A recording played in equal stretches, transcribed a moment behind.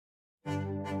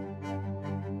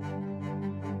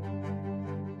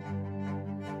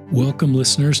Welcome,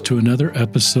 listeners, to another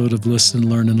episode of Listen,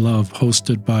 Learn, and Love,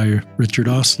 hosted by Richard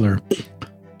Ostler.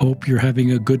 Hope you're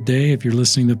having a good day. If you're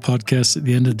listening to the podcast at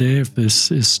the end of the day, if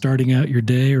this is starting out your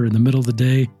day or in the middle of the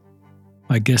day,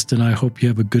 my guest and I hope you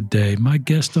have a good day. My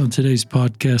guest on today's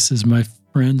podcast is my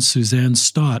friend Suzanne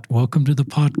Stott. Welcome to the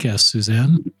podcast,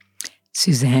 Suzanne.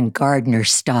 Suzanne Gardner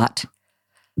Stott.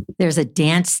 There's a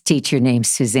dance teacher named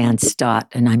Suzanne Stott,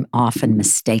 and I'm often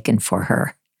mistaken for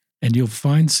her. And you'll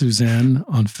find Suzanne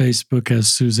on Facebook as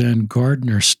Suzanne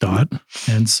Gardner Stott.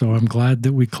 And so I'm glad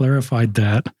that we clarified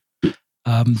that.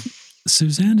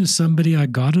 Suzanne is somebody I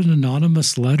got an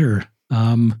anonymous letter.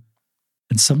 And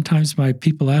sometimes my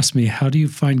people ask me, how do you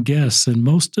find guests? And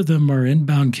most of them are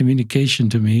inbound communication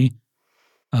to me.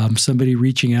 Somebody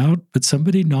reaching out, but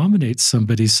somebody nominates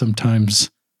somebody sometimes.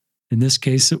 In this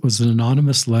case, it was an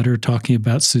anonymous letter talking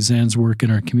about Suzanne's work in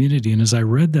our community. And as I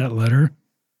read that letter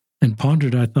and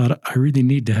pondered, I thought, I really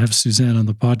need to have Suzanne on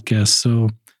the podcast.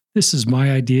 So this is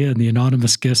my idea and the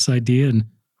anonymous guest's idea, and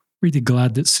really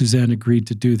glad that Suzanne agreed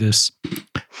to do this.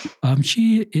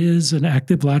 She is an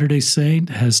active Latter-day Saint,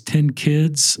 has 10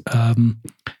 kids,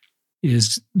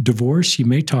 is divorced. She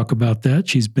may talk about that.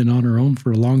 She's been on her own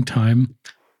for a long time.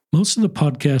 Most of the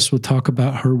podcast will talk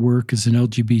about her work as an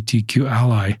LGBTQ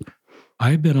ally.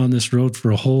 I've been on this road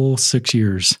for a whole 6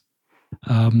 years.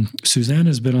 Suzanne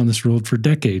has been on this road for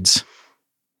decades,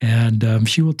 and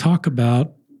she will talk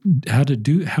about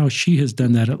how she has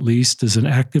done that, at least as an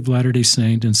active Latter-day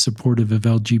Saint and supportive of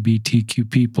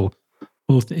LGBTQ people,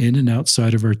 both in and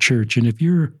outside of our church. And if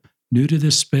you're new to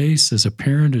this space, as a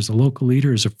parent, as a local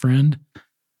leader, as a friend, I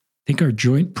think our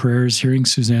joint prayers, hearing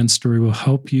Suzanne's story, will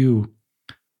help you.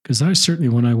 Because I certainly,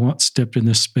 when I stepped in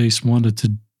this space, wanted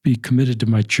to be committed to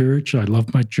my church. I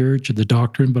love my church and the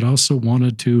doctrine, but also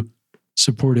wanted to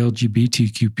support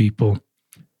LGBTQ people.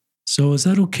 So is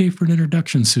that okay for an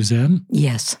introduction, Suzanne?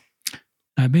 Yes.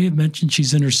 I may have mentioned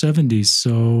she's in her 70s,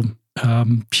 so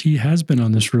she has been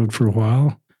on this road for a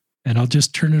while. And I'll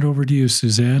just turn it over to you,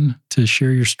 Suzanne, to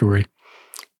share your story.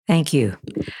 Thank you.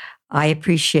 I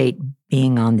appreciate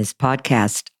being on this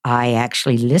podcast. I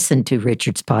actually listened to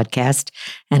Richard's podcast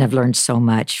and have learned so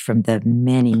much from the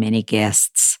many, many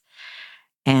guests.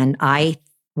 And I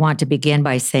want to begin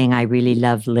by saying I really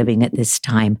love living at this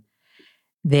time.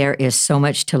 There is so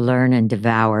much to learn and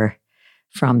devour,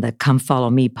 from the Come Follow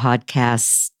Me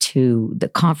podcasts to the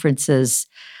conferences,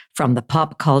 from the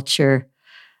pop culture.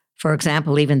 For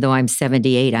example, even though I'm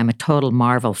 78, I'm a total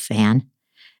Marvel fan,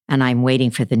 and I'm waiting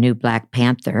for the new Black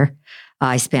Panther.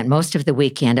 I spent most of the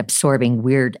weekend absorbing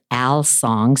Weird Al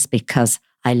songs because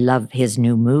I love his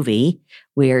new movie,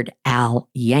 Weird Al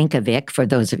Yankovic, for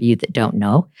those of you that don't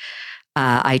know.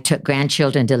 I took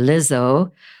grandchildren to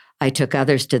Lizzo. I took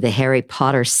others to the Harry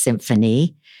Potter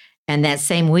Symphony. And that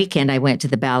same weekend, I went to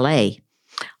the ballet.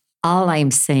 All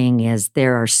I'm saying is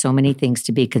there are so many things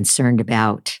to be concerned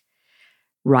about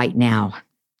right now.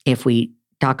 If we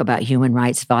talk about human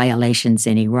rights violations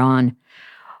in Iran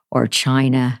or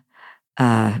China,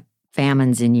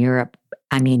 famines in Europe,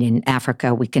 in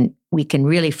Africa, we can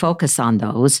really focus on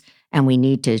those, and we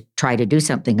need to try to do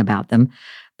something about them.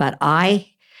 But I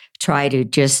try to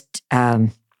just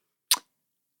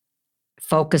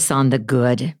focus on the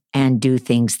good and do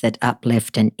things that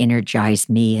uplift and energize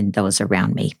me and those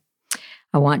around me.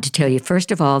 I want to tell you,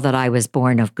 first of all, that I was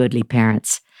born of goodly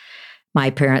parents.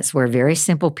 My parents were very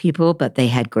simple people, but they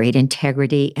had great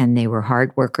integrity, and they were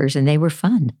hard workers, and they were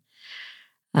fun.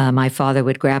 My father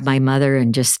would grab my mother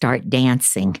and just start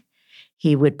dancing.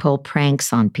 He would pull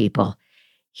pranks on people.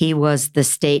 He was the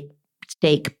stake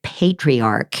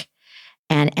patriarch.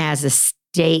 And as a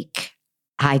stake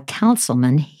high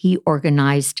councilman, he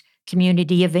organized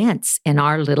community events in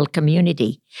our little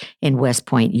community in West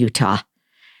Point, Utah.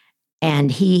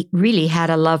 And he really had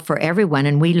a love for everyone,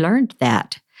 and we learned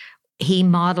that. He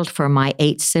modeled for my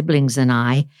 8 siblings and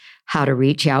I how to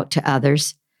reach out to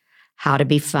others, how to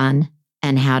be fun,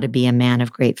 and how to be a man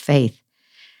of great faith.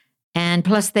 And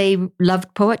plus, they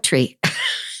loved poetry,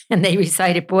 and they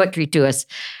recited poetry to us.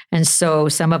 And so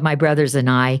some of my brothers and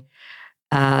I,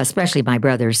 especially my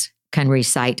brothers, can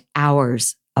recite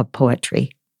hours of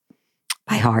poetry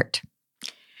by heart.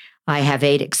 I have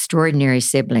 8 extraordinary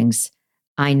siblings.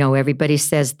 I know everybody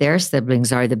says their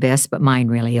siblings are the best, but mine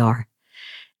really are.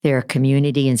 They're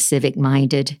community and civic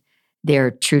minded.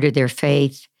 They're true to their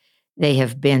faith. They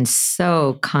have been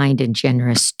so kind and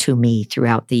generous to me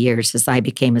throughout the years as I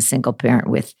became a single parent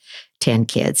with 10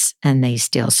 kids, and they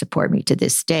still support me to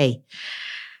this day.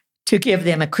 To give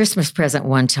them a Christmas present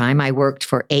one time, I worked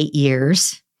for 8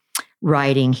 years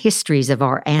writing histories of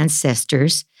our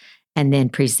ancestors and then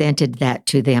presented that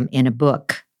to them in a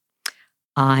book.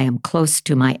 I am close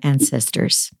to my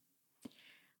ancestors.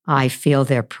 I feel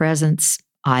their presence.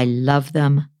 I love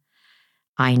them.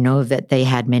 I know that they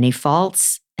had many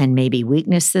faults and maybe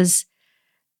weaknesses,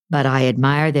 but I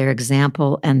admire their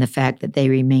example and the fact that they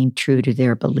remained true to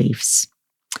their beliefs.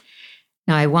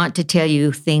 Now, I want to tell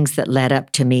you things that led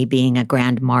up to me being a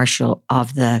Grand Marshal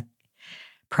of the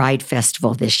Pride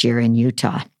Festival this year in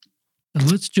Utah.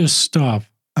 And let's just stop.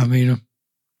 I mean,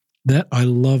 that I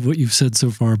love what you've said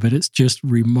so far, but it's just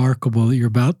remarkable that you're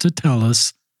about to tell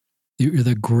us that you're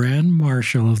the Grand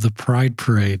Marshal of the Pride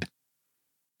Parade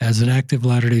as an active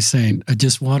Latter-day Saint. I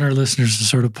just want our listeners to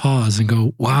sort of pause and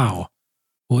go, wow,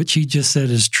 what she just said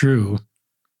is true.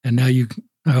 And now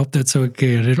I hope that's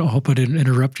okay. I hope I didn't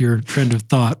interrupt your trend of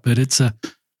thought, but it's a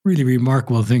really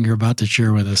remarkable thing you're about to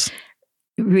share with us.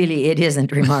 Really, it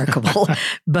isn't remarkable,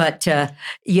 but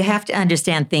you have to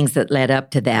understand things that led up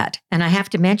to that. And I have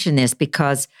to mention this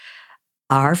because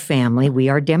our family, we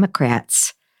are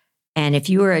Democrats. And if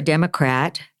you were a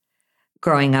Democrat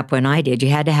growing up when I did, you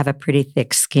had to have a pretty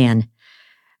thick skin.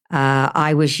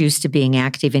 I was used to being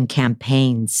active in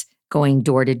campaigns, going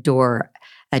door to door,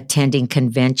 attending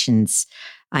conventions.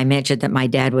 I mentioned that my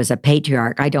dad was a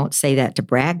patriarch. I don't say that to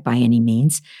brag by any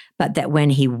means, but that when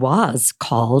he was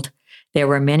called, there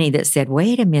were many that said,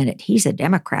 wait a minute, he's a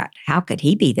Democrat. How could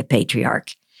he be the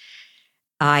patriarch?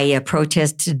 I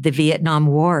protested the Vietnam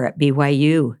War at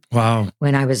BYU. Wow.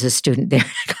 When I was a student there,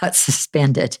 I got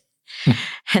suspended.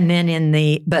 And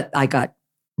then but I got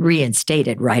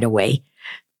reinstated right away.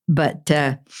 But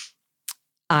in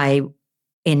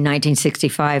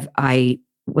 1965, I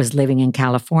was living in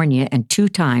California, and 2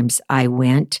 times I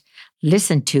went,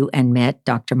 listened to, and met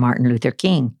Dr. Martin Luther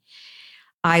King.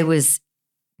 I was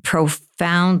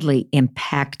profoundly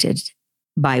impacted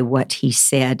by what he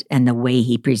said and the way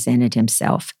he presented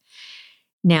himself.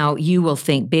 Now, you will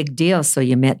think, big deal, so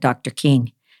you met Dr.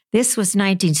 King. This was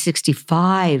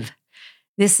 1965.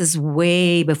 This is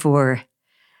way before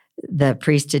the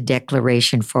priesthood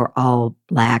declaration for all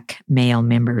Black male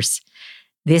members.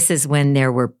 This is when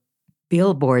there were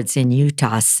billboards in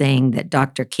Utah saying that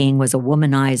Dr. King was a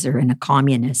womanizer and a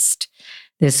communist.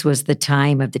 This was the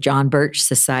time of the John Birch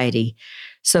Society.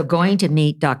 So going to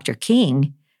meet Dr.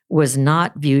 King was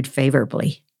not viewed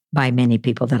favorably by many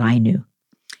people that I knew.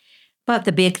 But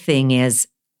the big thing is,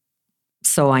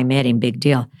 so I met him, big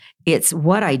deal. It's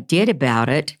what I did about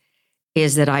it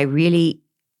is that I really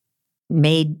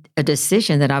made a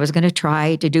decision that I was going to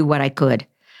try to do what I could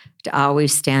to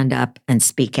always stand up and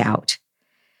speak out.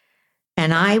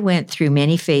 And I went through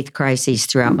many faith crises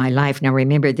throughout my life. Now,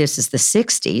 remember, this is the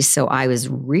 60s, so I was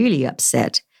really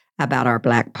upset about our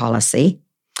Black policy.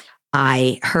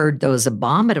 I heard those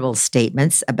abominable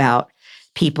statements about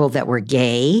people that were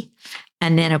gay.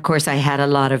 And then, of course, I had a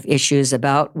lot of issues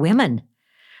about women.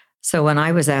 So when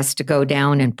I was asked to go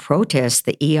down and protest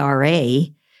the ERA,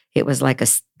 it was like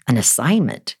an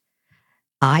assignment.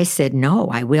 I said, no,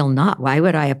 I will not. Why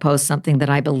would I oppose something that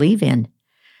I believe in?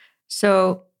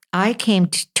 So I came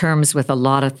to terms with a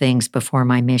lot of things before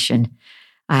my mission.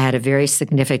 I had a very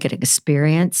significant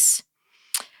experience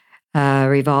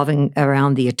revolving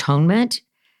around the atonement.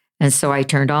 And so I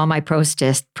turned all my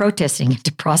protesting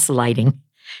into proselyting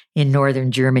in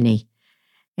northern Germany.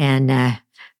 And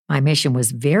my mission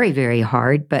was very, very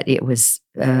hard, but it was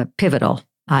pivotal.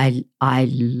 I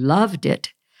loved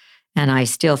it. And I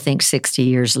still think 60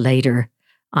 years later,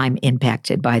 I'm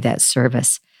impacted by that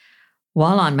service.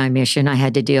 While on my mission, I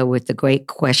had to deal with the great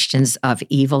questions of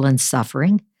evil and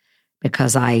suffering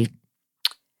because I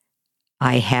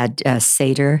had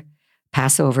Seder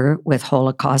Passover with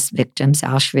Holocaust victims,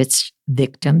 Auschwitz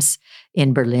victims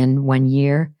in Berlin one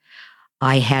year.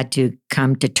 I had to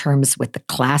come to terms with the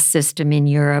class system in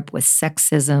Europe, with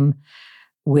sexism,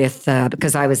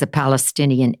 because I was a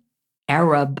Palestinian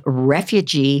Arab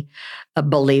refugee, a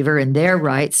believer in their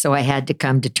rights. So I had to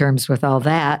come to terms with all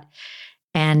that.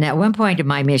 And at one point in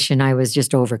my mission, I was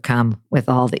just overcome with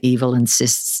all the evil and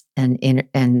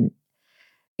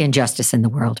injustice in the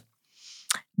world.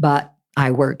 But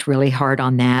I worked really hard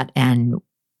on that, and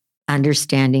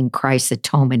understanding Christ's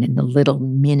atonement in the little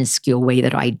minuscule way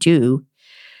that I do,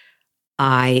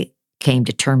 I came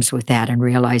to terms with that and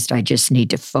realized I just need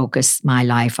to focus my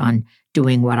life on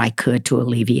doing what I could to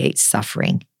alleviate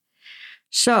suffering.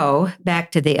 So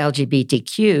back to the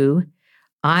LGBTQ,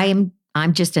 I'm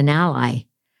just an ally.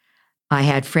 I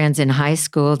had friends in high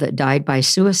school that died by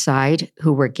suicide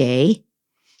who were gay.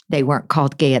 They weren't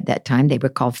called gay at that time. They were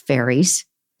called fairies.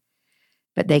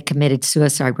 But they committed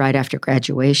suicide right after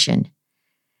graduation.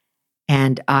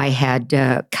 And I had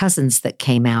cousins that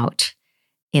came out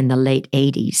in the late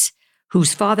 80s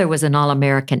whose father was an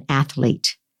All-American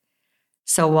athlete.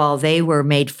 So while they were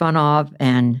made fun of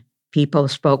and people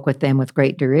spoke with them with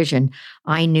great derision,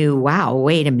 I knew, wow,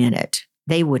 wait a minute.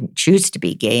 They wouldn't choose to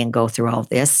be gay and go through all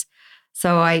this.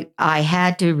 So I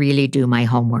had to really do my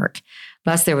homework.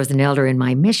 Plus, there was an elder in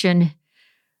my mission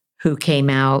who came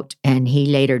out, and he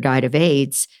later died of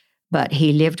AIDS, but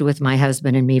he lived with my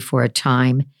husband and me for a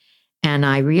time. And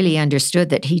I really understood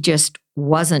that he just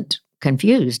wasn't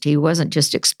confused. He wasn't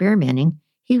just experimenting.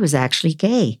 He was actually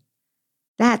gay.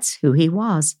 That's who he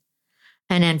was.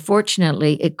 And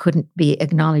unfortunately, it couldn't be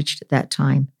acknowledged at that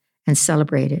time and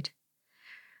celebrated.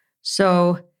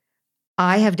 So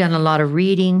I have done a lot of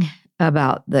reading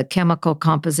about the chemical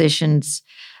compositions,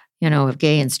 of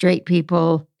gay and straight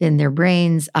people in their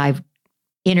brains. I've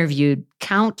interviewed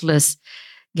countless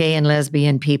gay and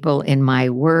lesbian people in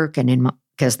my work and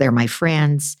because they're my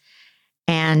friends.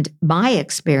 And my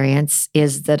experience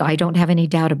is that I don't have any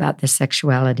doubt about their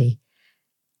sexuality.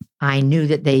 I knew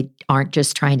that they aren't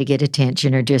just trying to get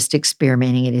attention or just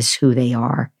experimenting. It is who they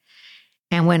are.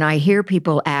 And when I hear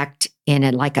people act in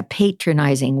like a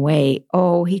patronizing way,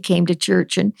 oh, he came to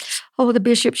church and, oh, the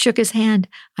bishop shook his hand,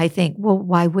 I think, well,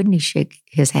 why wouldn't he shake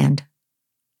his hand?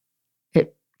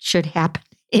 It should happen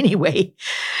anyway.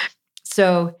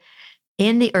 So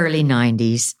in the early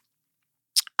 90s,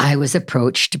 I was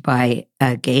approached by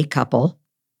a gay couple.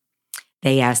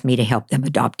 They asked me to help them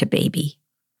adopt a baby.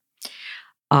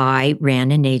 I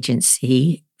ran an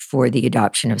agency for the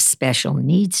adoption of special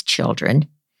needs children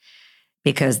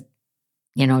because,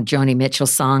 Joni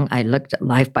Mitchell's song, I looked at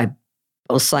life by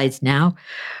both sides now.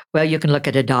 Well, you can look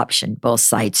at adoption, both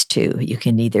sides too. You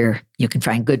can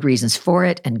find good reasons for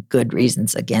it and good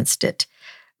reasons against it.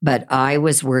 But I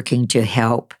was working to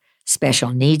help special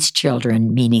needs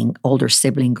children, meaning older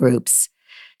sibling groups,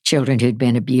 children who'd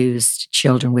been abused,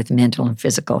 children with mental and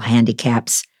physical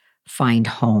handicaps, find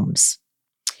homes.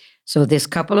 So this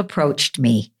couple approached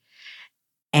me,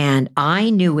 and I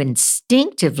knew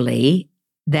instinctively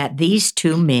that these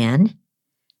two men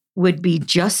would be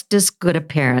just as good a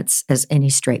parents as any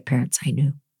straight parents I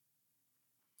knew.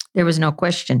 There was no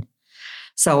question.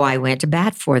 So I went to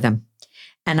bat for them,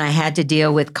 and I had to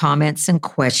deal with comments and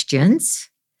questions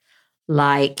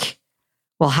like,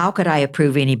 well, how could I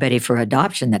approve anybody for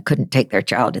adoption that couldn't take their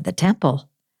child to the temple?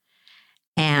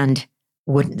 And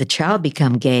wouldn't the child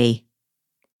become gay?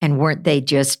 And weren't they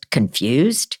just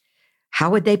confused?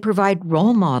 How would they provide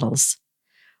role models?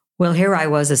 Well, here I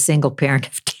was, a single parent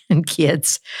of 10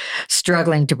 kids,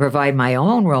 struggling to provide my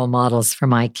own role models for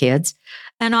my kids.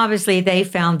 And obviously they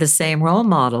found the same role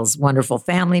models, wonderful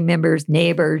family members,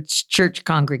 neighbors, church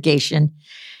congregation.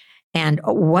 And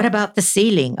what about the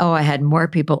sealing? Oh, I had more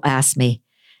people ask me.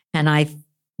 And I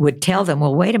would tell them,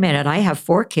 well, wait a minute, I have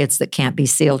 4 kids that can't be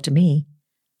sealed to me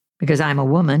because I'm a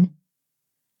woman.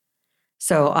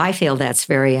 So I feel that's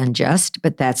very unjust,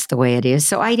 but that's the way it is.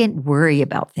 So I didn't worry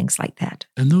about things like that.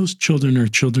 And those children are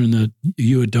children that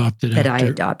you adopted I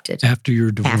adopted after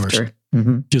your divorce.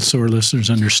 Just so our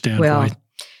listeners understand. Well,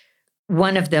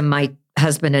 one of them, my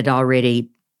husband had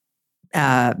already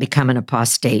become an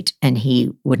apostate, and he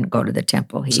wouldn't go to the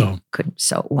temple. He couldn't.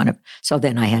 So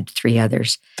then I had 3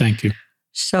 others. Thank you.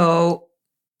 So,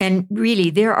 and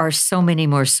really, there are so many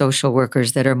more social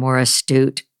workers that are more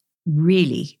astute,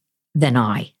 really, than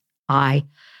I. I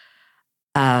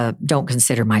don't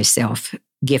consider myself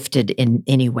gifted in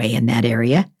any way in that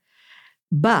area,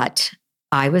 but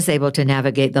I was able to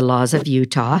navigate the laws of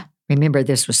Utah. Remember,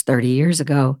 this was 30 years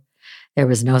ago. There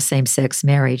was no same-sex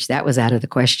marriage. That was out of the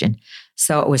question.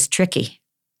 So it was tricky.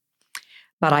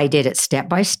 But I did it step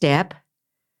by step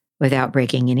without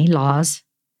breaking any laws.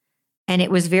 And it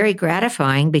was very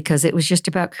gratifying because it was just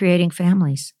about creating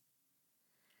families.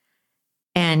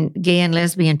 And gay and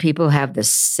lesbian people have the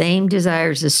same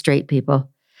desires as straight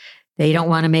people. They don't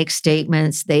want to make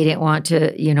statements. They didn't want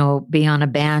to, be on a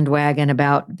bandwagon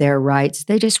about their rights.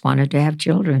 They just wanted to have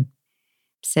children,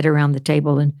 sit around the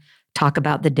table and talk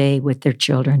about the day with their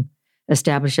children,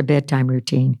 establish a bedtime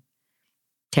routine,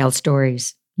 tell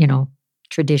stories,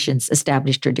 traditions,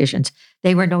 established traditions.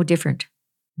 They were no different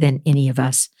than any of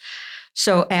us.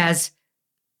 So as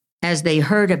they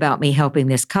heard about me helping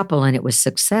this couple and it was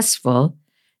successful,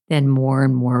 then more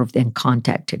and more of them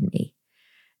contacted me.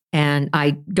 And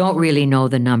I don't really know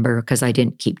the number because I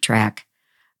didn't keep track,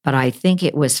 but I think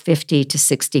it was 50 to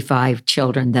 65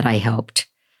 children that I helped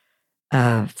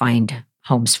find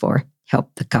homes for,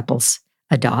 help the couples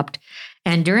adopt.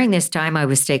 And during this time, I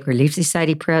was Stake Relief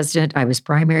Society president. I was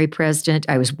primary president.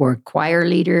 I was ward choir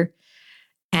leader,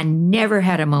 and never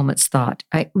had a moment's thought.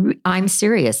 I'm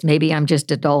serious. Maybe I'm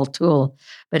just a dull tool,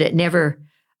 but I never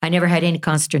had any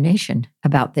consternation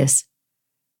about this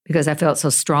because I felt so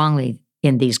strongly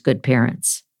in these good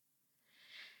parents.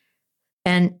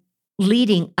 And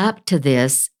leading up to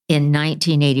this, in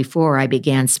 1984, I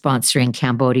began sponsoring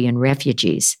Cambodian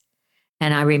refugees.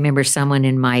 And I remember someone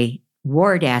in my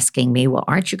ward asking me, well,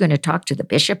 aren't you going to talk to the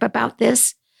bishop about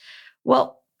this?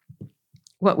 Well,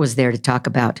 what was there to talk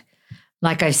about?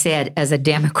 Like I said, as a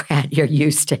Democrat, you're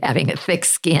used to having a thick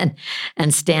skin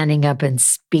and standing up and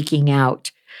speaking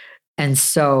out. And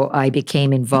so I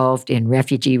became involved in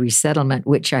refugee resettlement,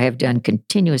 which I have done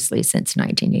continuously since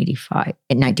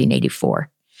 1984.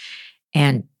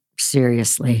 And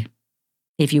seriously,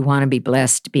 if you want to be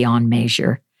blessed beyond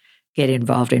measure, get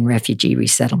involved in refugee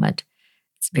resettlement.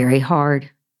 It's very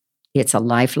hard. It's a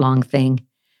lifelong thing.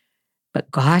 But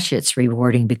gosh, it's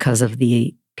rewarding because of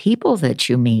the people that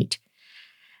you meet.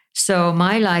 So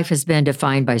my life has been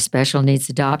defined by special needs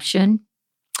adoption,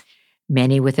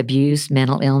 many with abuse,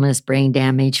 mental illness, brain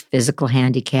damage, physical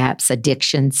handicaps,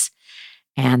 addictions.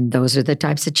 And those are the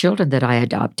types of children that I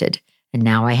adopted. And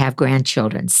now I have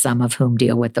grandchildren, some of whom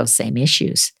deal with those same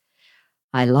issues.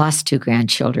 I lost 2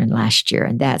 grandchildren last year,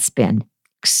 and that's been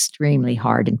extremely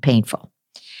hard and painful.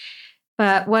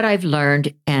 But what I've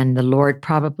learned, and the Lord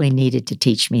probably needed to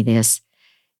teach me this,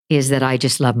 is that I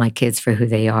just love my kids for who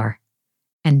they are.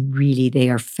 And really, they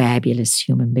are fabulous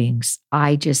human beings.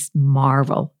 I just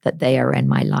marvel that they are in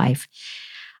my life.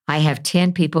 I have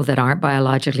 10 people that aren't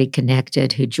biologically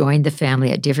connected who joined the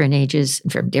family at different ages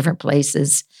and from different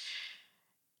places,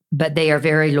 but they are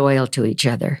very loyal to each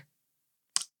other.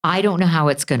 I don't know how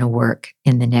it's going to work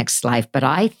in the next life, but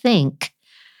I think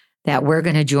that we're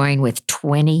going to join with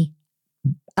 20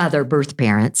 other birth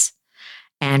parents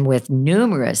and with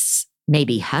numerous,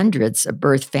 maybe hundreds of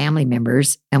birth family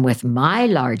members, and with my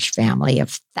large family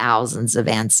of thousands of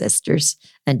ancestors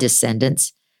and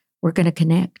descendants, we're going to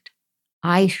connect.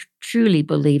 I truly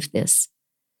believe this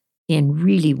in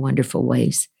really wonderful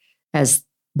ways as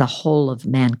the whole of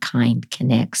mankind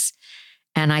connects.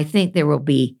 And I think there will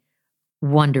be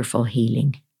wonderful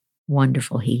healing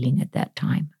at that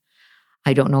time.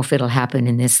 I don't know if it'll happen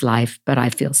in this life, but I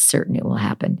feel certain it will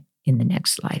happen in the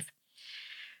next life.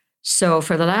 So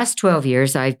for the last 12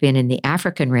 years, I've been in the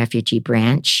African refugee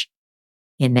branch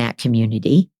in that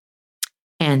community.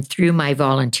 And through my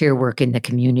volunteer work in the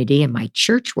community and my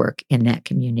church work in that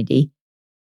community,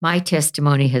 my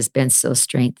testimony has been so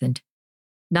strengthened,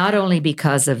 not only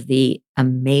because of the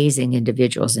amazing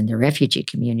individuals in the refugee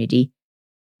community,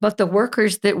 but the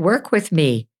workers that work with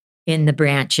me in the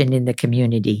branch and in the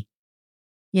community.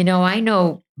 You know, I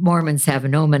know Mormons have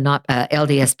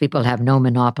LDS people have no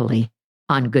monopoly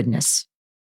on goodness.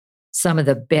 Some of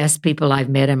the best people I've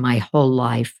met in my whole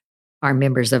life are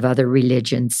members of other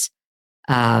religions.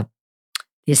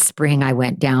 This spring, I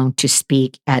went down to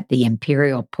speak at the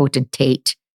Imperial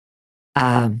Potentate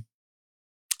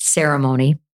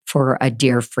ceremony for a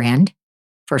dear friend,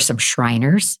 for some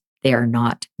Shriners. They are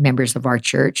not members of our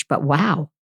church, but wow,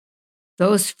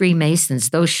 those Freemasons,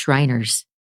 those Shriners,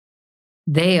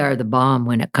 they are the bomb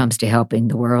when it comes to helping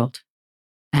the world.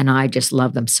 And I just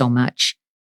love them so much.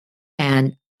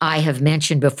 And I have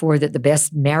mentioned before that the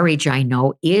best marriage I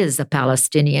know is a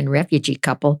Palestinian refugee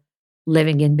couple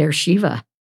living in Beersheba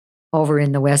over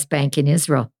in the West Bank in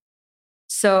Israel.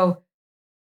 So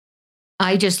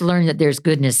I just learned that there's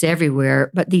goodness everywhere,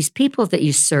 but these people that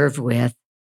you serve with,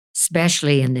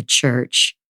 especially in the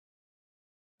church,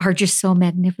 are just so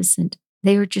magnificent.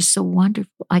 They are just so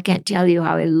wonderful. I can't tell you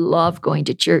how I love going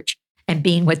to church and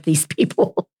being with these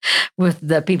people, with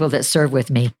the people that serve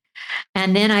with me.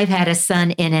 And then I've had a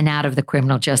son in and out of the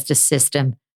criminal justice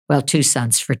system. Well, 2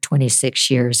 sons for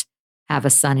 26 years. Have a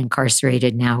son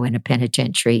incarcerated now in a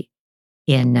penitentiary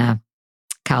in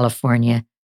California.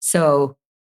 So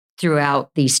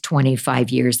throughout these 25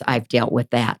 years, I've dealt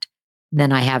with that.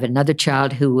 Then I have another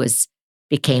child who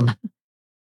became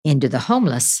into the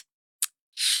homeless.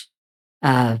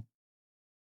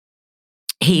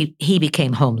 He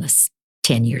became homeless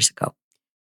 10 years ago.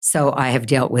 So I have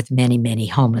dealt with many, many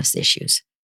homeless issues.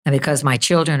 And because my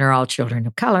children are all children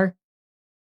of color,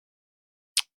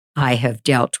 I have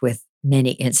dealt with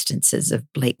many instances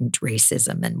of blatant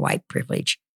racism and white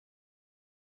privilege.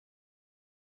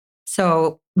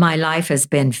 So my life has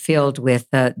been filled with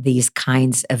these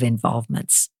kinds of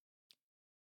involvements.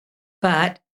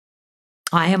 But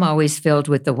I am always filled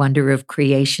with the wonder of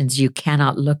creations. You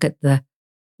cannot look at the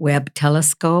Webb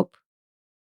telescope,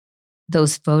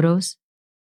 those photos.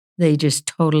 They just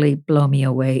totally blow me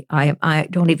away. I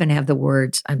don't even have the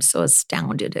words. I'm so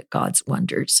astounded at God's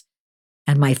wonders.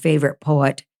 And my favorite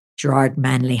poet, Gerard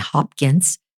Manley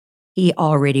Hopkins, he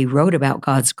already wrote about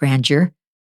God's grandeur,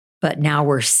 but now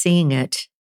we're seeing it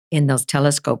in those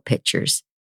telescope pictures.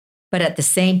 But at the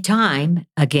same time,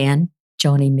 again,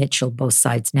 Joni Mitchell, both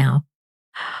sides now,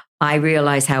 I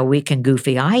realize how weak and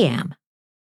goofy I am.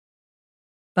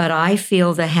 But I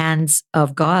feel the hands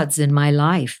of God's in my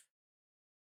life.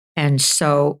 And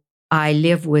so I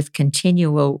live with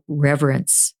continual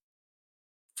reverence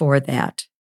for that.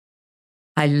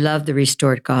 I love the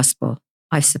restored gospel.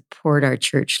 I support our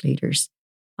church leaders.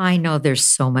 I know there's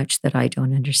so much that I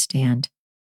don't understand.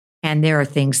 And there are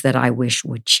things that I wish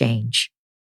would change.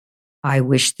 I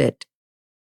wish that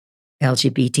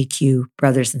LGBTQ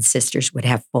brothers and sisters would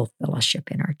have full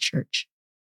fellowship in our church,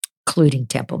 including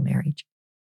temple marriage.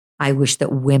 I wish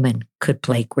that women could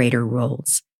play greater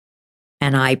roles.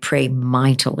 And I pray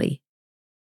mightily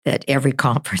that every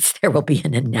conference there will be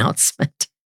an announcement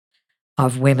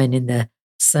of women in the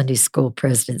Sunday school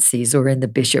presidencies or in the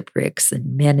bishoprics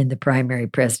and men in the primary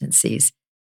presidencies.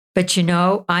 But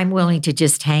I'm willing to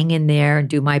just hang in there and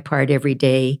do my part every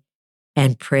day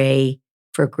and pray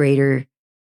for greater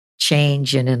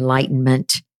change and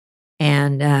enlightenment.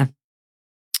 And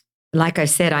like I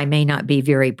said, I may not be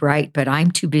very bright, but I'm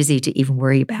too busy to even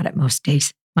worry about it most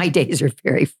days. My days are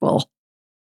very full.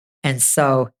 And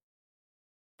so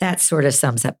that sort of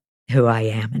sums up who I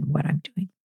am and what I'm doing.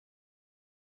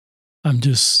 I'm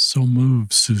just so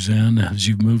moved, Suzanne, as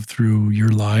you've moved through your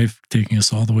life, taking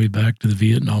us all the way back to the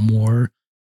Vietnam War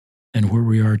and where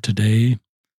we are today.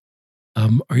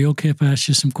 Are you okay if I ask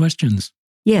you some questions?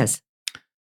 Yes.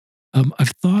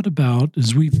 I've thought about,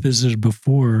 as we've visited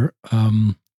before,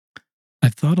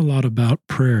 I've thought a lot about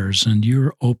prayers, and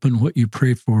you're open what you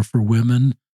pray for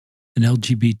women and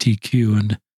LGBTQ.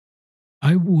 And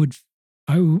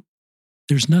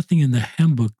there's nothing in the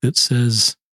handbook that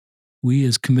says we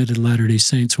as committed Latter-day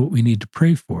Saints what we need to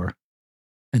pray for.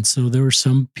 And so there are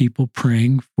some people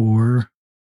praying for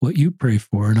what you pray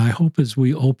for. And I hope as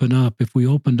we open up, if we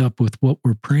opened up with what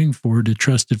we're praying for to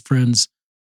trusted friends,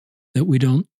 that we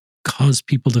don't cause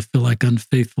people to feel like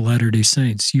unfaithful Latter-day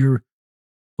Saints. You're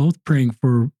both praying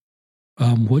for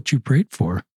what you prayed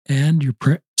for, and you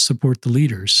support the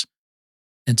leaders.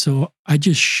 And so I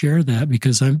just share that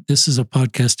because this is a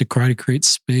podcast to try to create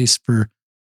space for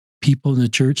people in the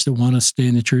church that want to stay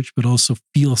in the church, but also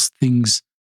feel things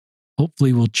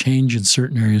hopefully will change in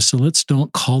certain areas. So let's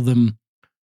don't call them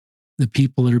the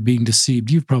people that are being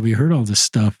deceived. You've probably heard all this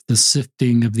stuff, the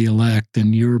sifting of the elect,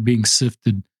 and you're being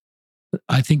sifted.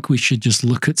 I think we should just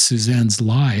look at Suzanne's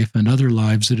life and other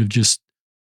lives that have just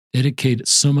dedicated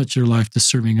so much of their life to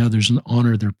serving others and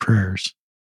honor their prayers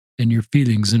and your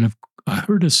feelings. And I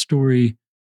heard a story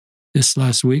this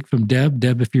last week from Deb.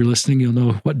 Deb, if you're listening, you'll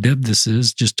know what Deb this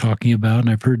is, just talking about. And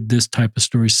I've heard this type of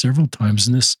story several times.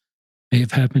 And this may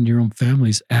have happened in your own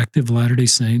families. Active Latter-day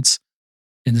Saints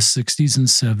in the 60s and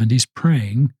 70s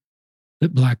praying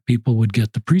that Black people would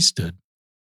get the priesthood.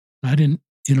 I don't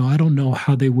know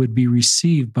how they would be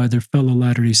received by their fellow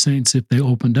Latter-day Saints if they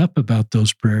opened up about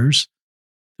those prayers.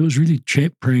 It was really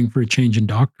praying for a change in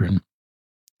doctrine.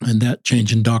 And that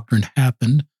change in doctrine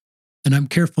happened. And I'm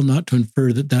careful not to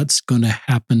infer that that's going to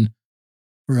happen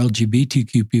for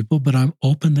LGBTQ people, but I'm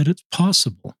open that it's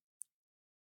possible.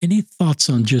 Any thoughts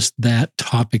on just that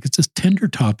topic? It's a tender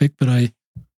topic, but I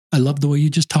love the way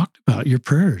you just talked about your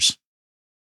prayers.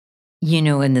 In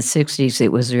the 60s,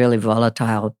 it was really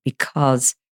volatile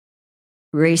because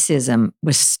racism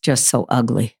was just so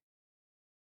ugly.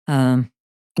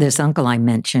 This uncle I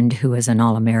mentioned, who was an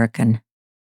All-American,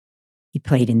 he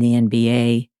played in the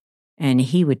NBA, and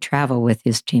he would travel with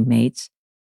his teammates,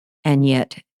 and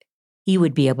yet he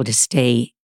would be able to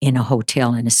stay in a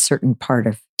hotel in a certain part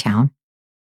of town,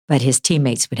 but his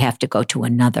teammates would have to go to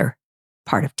another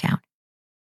part of town.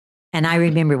 And I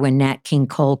remember when Nat King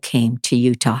Cole came to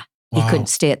Utah. Wow. He couldn't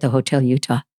stay at the Hotel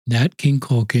Utah. Nat King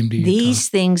Cole came to Utah. These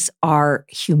things are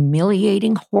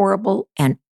humiliating, horrible,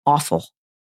 and awful.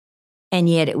 And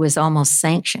yet it was almost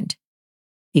sanctioned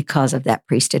because of that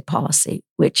priesthood policy,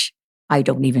 which I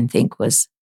don't even think was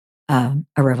a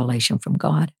revelation from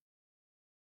God.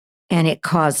 And it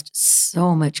caused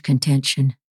so much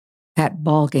contention at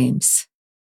ball games,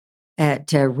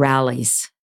 at rallies.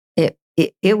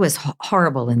 It was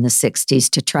horrible in the 60s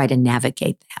to try to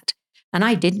navigate that. And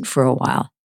I didn't for a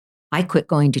while. I quit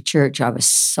going to church. I was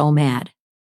so mad.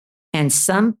 And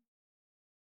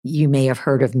you may have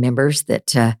heard of members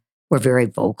that were very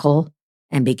vocal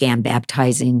and began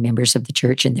baptizing members of the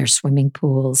church in their swimming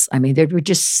pools. I mean, there were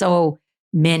just so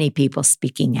many people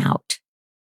speaking out.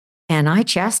 And I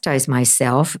chastised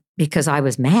myself because I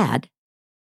was mad.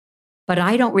 But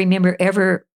I don't remember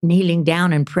ever kneeling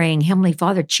down and praying, Heavenly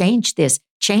Father, change this,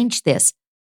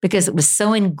 because it was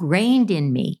so ingrained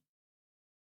in me.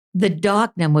 The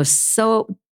dogma was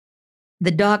so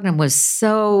the dogma was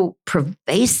so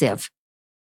pervasive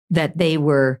that they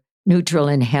were neutral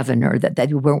in heaven, or that they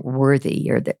weren't worthy,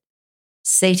 or that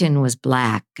Satan was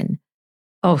black, and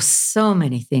so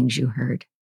many things you heard.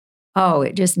 Oh,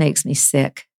 it just makes me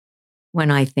sick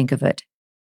when I think of it.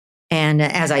 And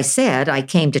as I said, I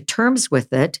came to terms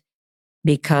with it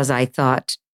because I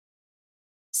thought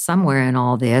somewhere in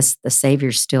all this, the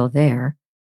Savior's still there,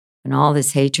 and all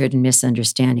this hatred and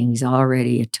misunderstanding he's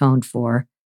already atoned for.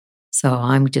 So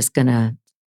I'm just going to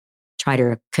try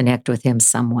to connect with him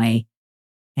some way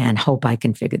and hope I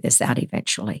can figure this out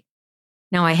eventually.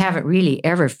 Now, I haven't really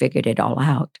ever figured it all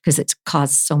out because it's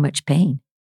caused so much pain.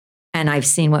 And I've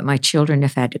seen what my children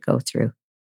have had to go through,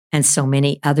 and so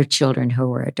many other children who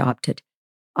were adopted.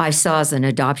 I saw as an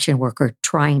adoption worker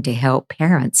trying to help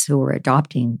parents who were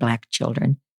adopting Black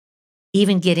children,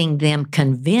 even getting them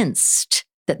convinced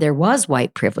that there was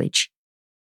white privilege.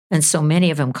 And so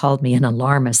many of them called me an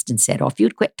alarmist and said, if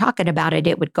you'd quit talking about it,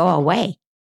 it would go away.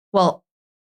 Well,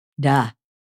 duh.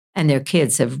 And their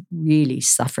kids have really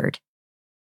suffered.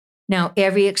 Now,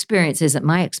 every experience isn't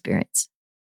my experience.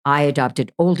 I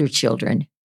adopted older children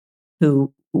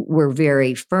who were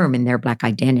very firm in their Black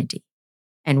identity.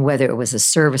 And whether it was a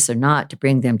service or not to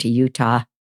bring them to Utah,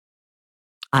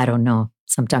 I don't know.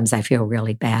 Sometimes I feel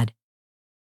really bad.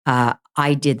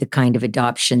 I did the kind of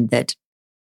adoption that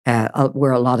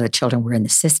where a lot of the children were in the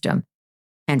system.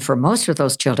 And for most of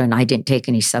those children, I didn't take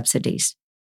any subsidies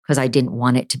because I didn't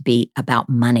want it to be about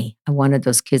money. I wanted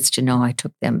those kids to know I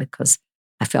took them because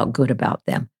I felt good about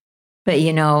them. But,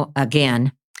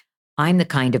 again, I'm the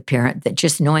kind of parent that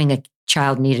just knowing a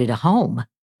child needed a home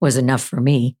was enough for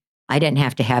me. I didn't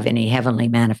have to have any heavenly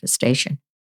manifestation.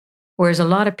 Whereas a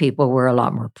lot of people were a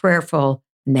lot more prayerful,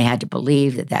 and they had to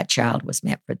believe that that child was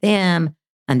meant for them,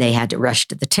 and they had to rush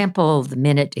to the temple the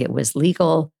minute it was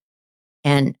legal.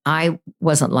 And I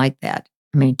wasn't like that.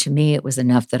 I mean, to me, it was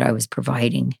enough that I was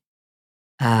providing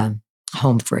a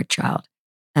home for a child.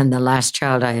 And the last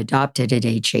child I adopted at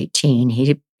age 18,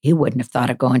 he wouldn't have thought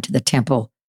of going to the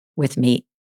temple with me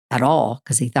at all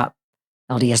because he thought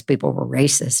LDS people were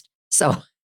racist. So,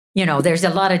 there's a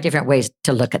lot of different ways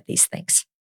to look at these things.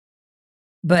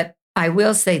 But I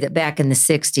will say that back in the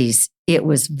 60s, it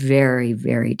was very,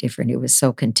 very different. It was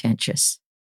so contentious.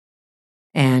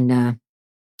 And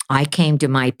I came to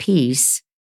my peace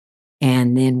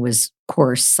and then was, of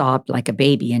course, sobbed like a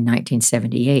baby in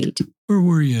 1978. Where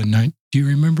were you? Do you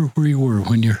remember where you were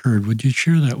when you heard? Would you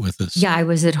share that with us? Yeah, I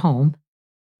was at home,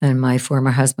 and my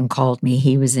former husband called me.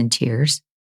 He was in tears,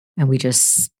 and we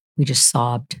just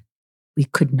sobbed. We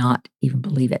could not even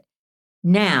believe it.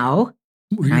 Now,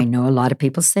 I know a lot of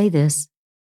people say this,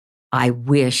 I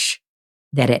wish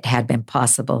that it had been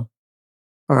possible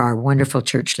for our wonderful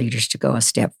church leaders to go a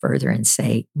step further and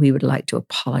say, we would like to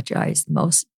apologize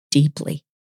most deeply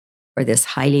for this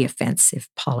highly offensive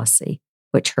policy,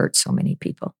 which hurts so many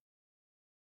people.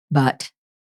 But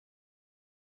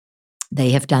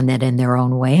they have done that in their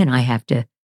own way, and I have to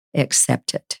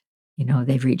accept it.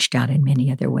 They've reached out in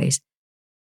many other ways.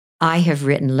 I have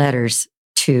written letters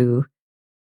to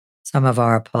some of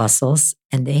our apostles,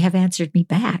 and they have answered me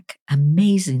back,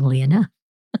 amazingly enough.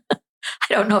 I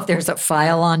don't know if there's a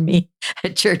file on me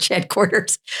at church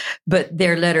headquarters, but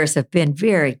their letters have been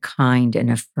very kind and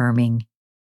affirming.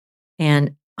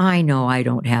 And I know I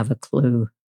don't have a clue.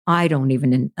 I don't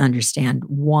even understand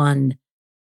one,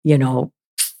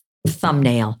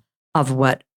 thumbnail of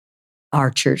what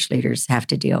our church leaders have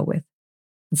to deal with.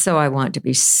 And so I want to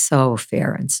be so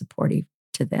fair and supportive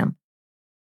to them.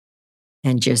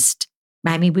 And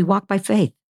we walk by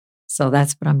faith. So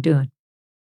that's what I'm doing.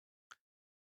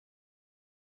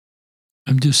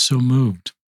 I'm just so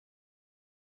moved.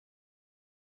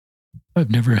 I've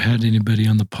never had anybody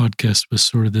on the podcast with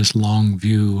sort of this long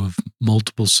view of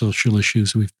multiple social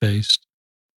issues we've faced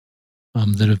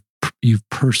that you've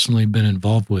personally been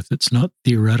involved with. It's not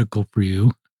theoretical for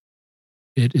you.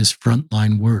 It is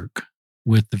frontline work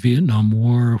with the Vietnam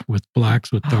War, with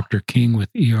Blacks, with Dr. King, with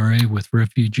ERA, with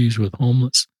refugees, with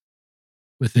homeless,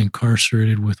 with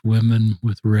incarcerated, with women,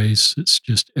 with race. It's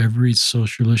just every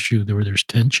social issue where there's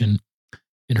tension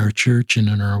in our church and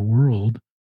in our world,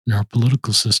 in our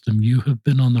political system. You have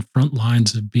been on the front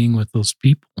lines of being with those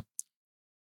people.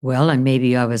 Well, and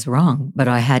maybe I was wrong, but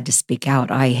I had to speak out.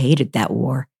 I hated that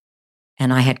war.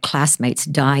 And I had classmates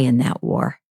die in that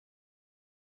war.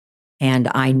 And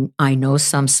I know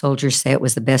some soldiers say it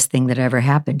was the best thing that ever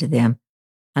happened to them.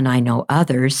 And I know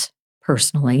others,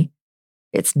 personally,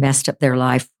 it's messed up their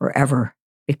life forever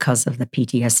because of the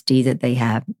PTSD that they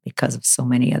have, because of so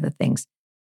many other things.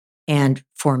 And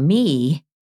for me,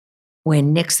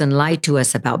 when Nixon lied to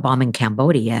us about bombing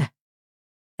Cambodia,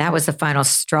 That was the final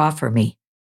straw for me.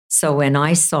 So when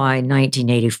I saw in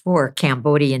 1984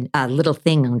 Cambodian, a little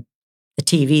thing on the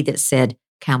TV that said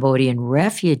Cambodian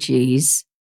refugees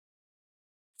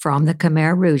from the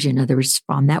Khmer Rouge, in other words,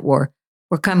 from that war,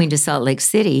 were coming to Salt Lake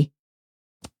City,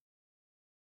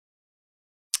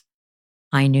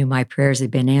 I knew my prayers had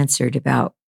been answered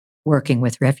about working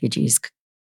with refugees,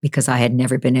 because I had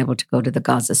never been able to go to the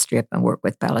Gaza Strip and work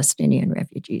with Palestinian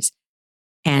refugees.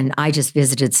 And I just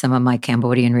visited some of my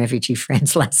Cambodian refugee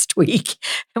friends last week.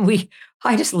 And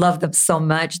I just love them so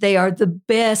much. They are the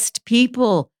best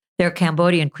people. They're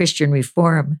Cambodian Christian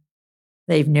Reform.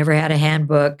 They've never had a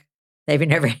handbook. They've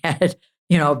never had,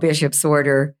 a bishop's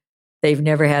order. They've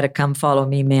never had a come follow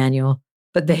me manual,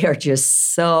 but they are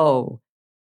just so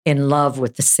in love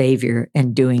with the Savior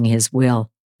and doing his will,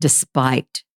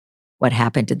 despite what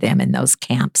happened to them in those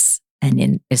camps and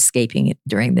in escaping it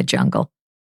during the jungle,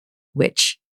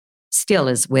 which still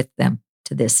is with them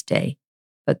to this day.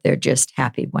 But they're just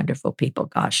happy, wonderful people.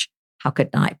 Gosh, how could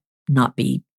I not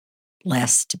be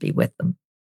blessed to be with them?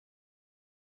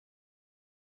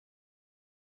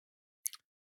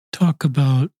 Talk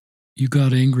about, you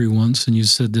got angry once, and you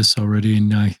said this already,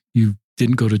 and you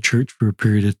didn't go to church for a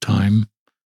period of time.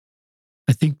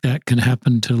 I think that can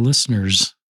happen to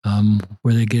listeners,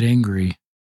 where they get angry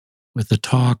with a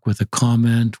talk, with a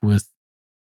comment, and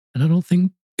I don't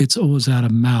think it's always out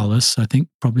of malice. I think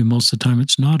probably most of the time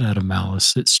it's not out of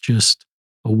malice. It's just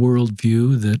a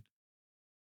worldview that,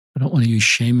 I don't want to use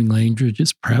shaming language,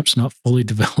 it's perhaps not fully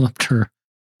developed, or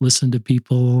listen to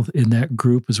people in that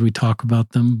group as we talk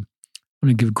about them. I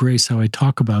want to give grace how I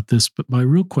talk about this, but my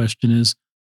real question is,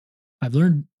 I've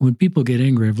learned when people get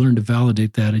angry, I've learned to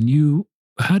validate that. And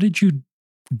how did you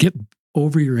get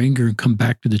over your anger and come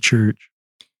back to the church?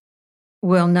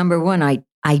 Well, number one,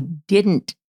 I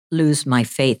didn't lose my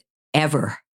faith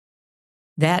ever.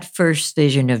 That first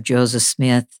vision of Joseph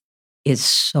Smith is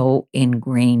so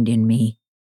ingrained in me.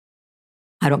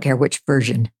 I don't care which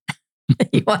version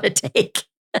you want to take.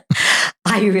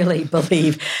 I really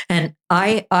believe. And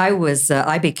I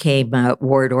became a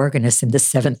ward organist in the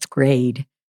 7th grade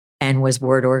and was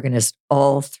ward organist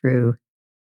all through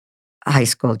high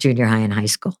school, junior high and high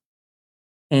school.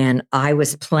 And I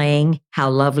was playing How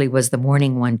Lovely Was the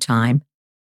Morning one time.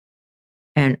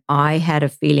 And I had a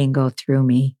feeling go through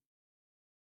me.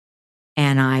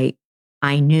 And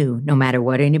I knew, no matter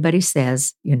what anybody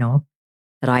says,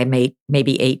 that I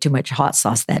maybe ate too much hot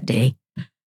sauce that day.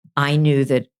 I knew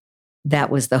that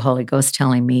was the Holy Ghost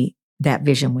telling me that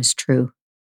vision was true,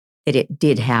 that it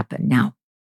did happen. Now,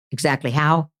 exactly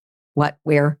how, what,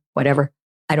 where, whatever,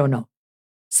 I don't know.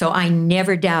 So I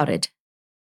never doubted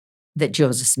that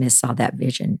Joseph Smith saw that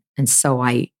vision. And so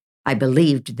I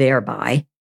believed thereby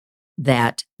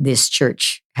that this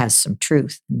church has some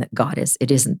truth, and that it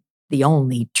isn't the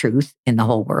only truth in the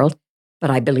whole world,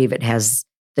 but I believe it has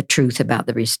the truth about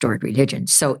the restored religion.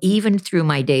 So even through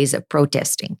my days of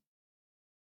protesting,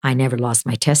 I never lost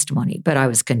my testimony, but I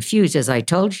was confused. As I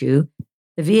told you,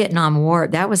 the Vietnam War,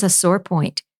 that was a sore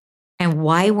point. And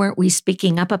why weren't we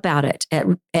speaking up about it?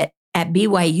 At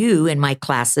BYU, in my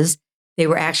classes, they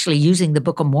were actually using the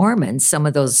Book of Mormon, some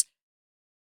of those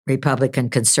Republican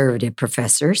conservative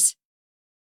professors,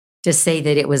 to say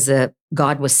that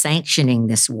God was sanctioning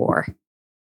this war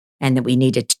and that we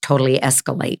needed to totally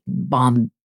escalate and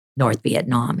bomb North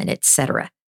Vietnam and et cetera.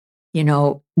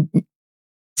 There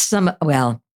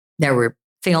were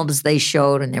films they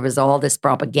showed and there was all this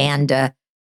propaganda,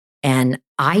 and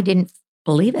I didn't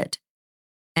believe it.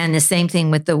 And the same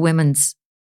thing with the Women's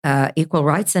Equal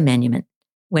Rights Amendment.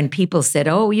 When people said,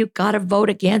 oh, you've got to vote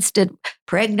against it.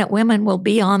 Pregnant women will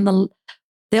be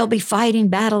they'll be fighting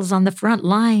battles on the front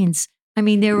lines. I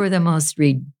mean, there were the most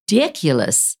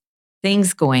ridiculous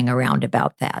things going around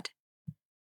about that.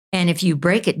 And if you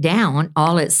break it down,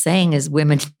 all it's saying is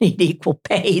women need equal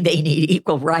pay. They need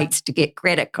equal rights to get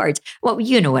credit cards. Well,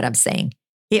 you know what I'm saying.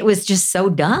 It was just so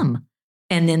dumb.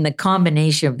 And then the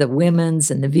combination of the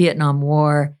women's and the Vietnam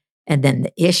War, and then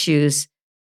the issues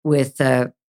with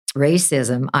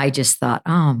racism, I just thought,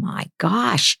 oh my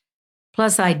gosh.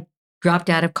 Plus, I dropped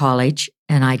out of college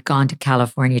and I'd gone to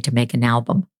California to make an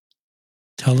album.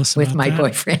 Tell us with about my that.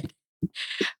 boyfriend.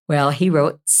 Well, he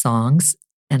wrote songs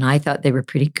and I thought they were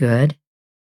pretty good.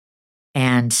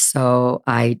 And so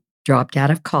I dropped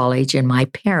out of college, and my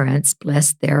parents,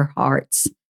 bless their hearts,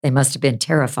 they must have been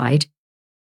terrified,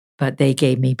 but they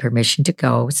gave me permission to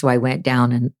go. So I went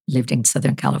down and lived in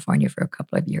Southern California for a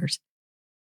couple of years.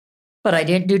 But I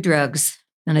didn't do drugs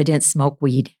and I didn't smoke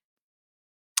weed.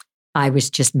 I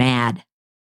was just mad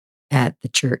at the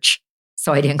church.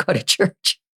 So I didn't go to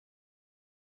church.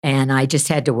 And I just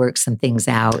had to work some things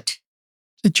out.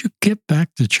 Did you get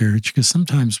back to church? Because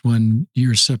sometimes when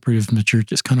you're separated from the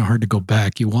church, it's kind of hard to go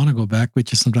back. You want to go back,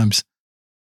 but you sometimes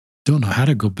don't know how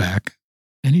to go back.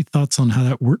 Any thoughts on how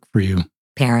that worked for you?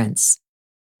 Parents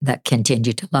that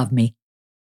continue to love me.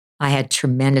 I had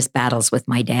tremendous battles with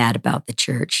my dad about the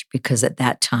church because at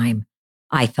that time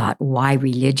I thought, why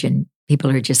religion? People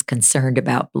are just concerned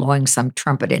about blowing some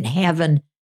trumpet in heaven.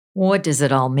 What does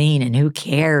it all mean and who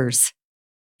cares?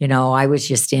 You know, I was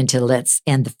just into let's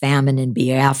end the famine in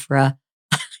Biafra.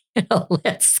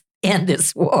 Let's end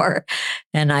this war.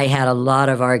 And I had a lot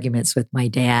of arguments with my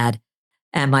dad.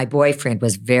 And my boyfriend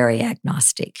was very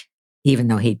agnostic, even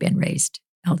though he'd been raised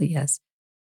LDS.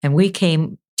 And we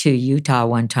came to Utah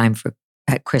one time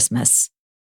at Christmas.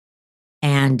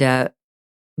 And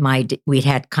we'd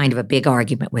had kind of a big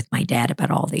argument with my dad about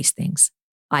all these things.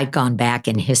 I'd gone back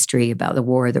in history about the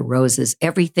War of the Roses,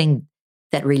 everything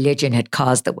that religion had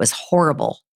caused that was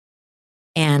horrible.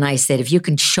 And I said, if you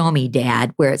can show me,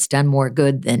 Dad, where it's done more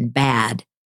good than bad,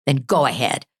 then go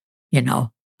ahead. You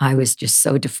know, I was just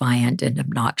so defiant and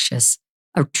obnoxious.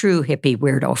 A true hippie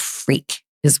weirdo freak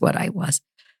is what I was.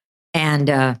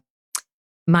 And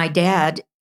my dad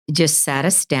just sat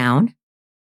us down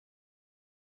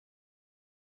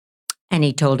and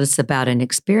he told us about an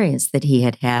experience that he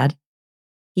had had.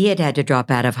 He had had to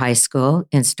drop out of high school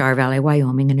in Star Valley,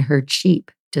 Wyoming, and herd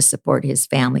sheep to support his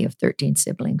family of 13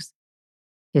 siblings.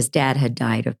 His dad had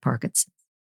died of Parkinson's.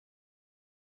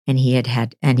 And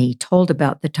he told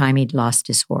about the time he'd lost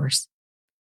his horse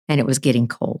and it was getting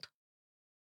cold.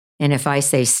 And if I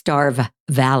say Star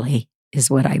Valley is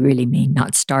what I really mean,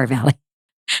 not Star Valley,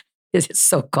 because it's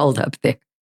so cold up there.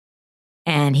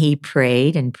 And he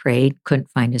prayed and prayed,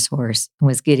 couldn't find his horse and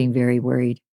was getting very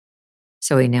worried.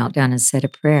 So he knelt down and said a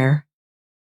prayer.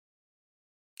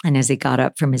 And as he got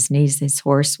up from his knees, his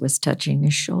horse was touching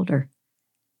his shoulder.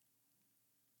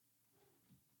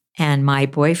 And my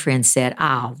boyfriend said,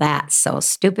 "Oh, that's so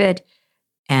stupid."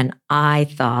 And I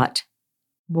thought,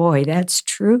 boy, that's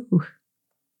true.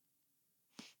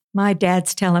 My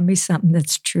dad's telling me something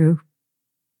that's true.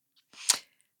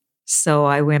 So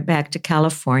I went back to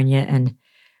California and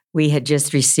we had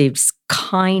just received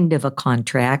kind of a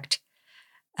contract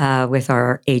with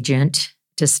our agent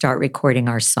to start recording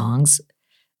our songs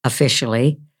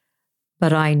officially.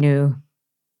 But I knew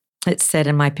it said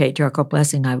in my patriarchal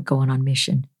blessing I would go on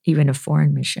mission, even a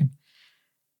foreign mission.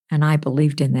 And I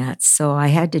believed in that. So I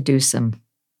had to do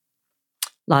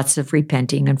lots of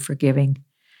repenting and forgiving.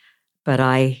 But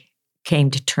I came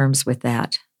to terms with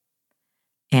that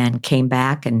and came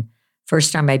back. And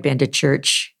first time I'd been to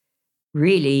church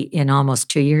really in almost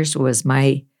 2 years was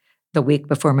the week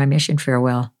before my mission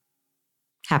farewell.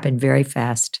 Happened very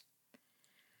fast.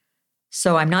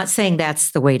 So I'm not saying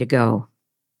that's the way to go.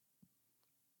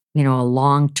 You know, a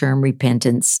long-term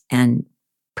repentance and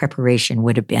preparation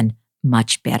would have been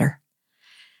much better.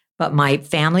 But my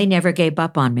family never gave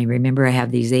up on me. Remember, I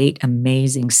have these 8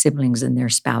 amazing siblings and their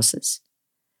spouses.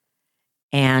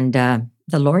 And the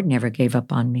Lord never gave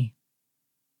up on me.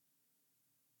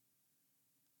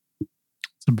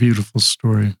 It's a beautiful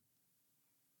story.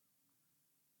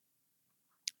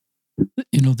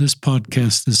 You know, this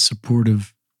podcast is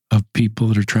supportive of people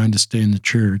that are trying to stay in the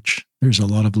church. There's a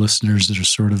lot of listeners that are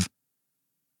sort of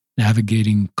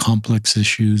navigating complex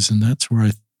issues, and that's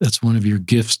that's one of your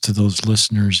gifts to those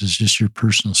listeners is just your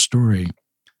personal story.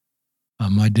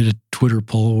 I did a Twitter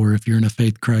poll where if you're in a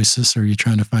faith crisis, are you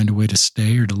trying to find a way to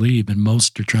stay or to leave? And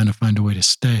most are trying to find a way to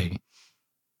stay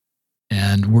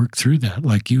and work through that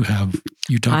like you have.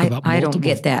 You talk about multiple. I don't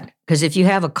get that, because if you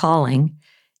have a calling,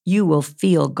 you will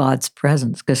feel God's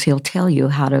presence because he'll tell you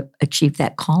how to achieve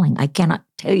that calling. I cannot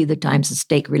tell you the times as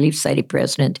Stake Relief Society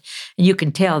president, and you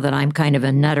can tell that I'm kind of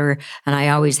a nutter and I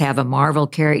always have a Marvel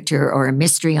character or a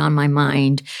mystery on my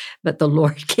mind, but the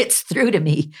Lord gets through to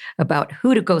me about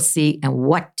who to go see and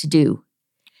what to do.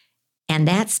 And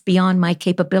that's beyond my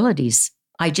capabilities.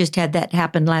 I just had that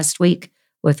happen last week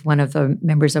with one of the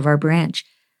members of our branch.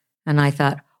 And I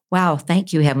thought, wow,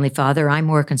 thank you, Heavenly Father. I'm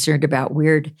more concerned about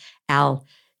Weird Al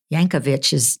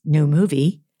Yankovic's new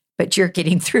movie, but you're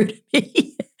getting through to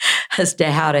me as to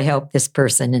how to help this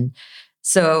person. And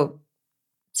so,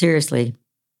 seriously,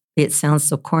 it sounds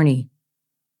so corny,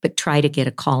 but try to get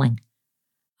a calling.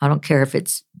 I don't care if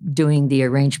it's doing the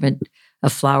arrangement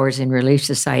of flowers in Relief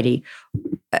Society,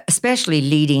 especially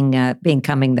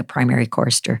becoming the primary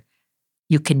chorister.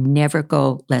 You can never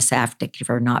go less active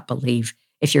or not believe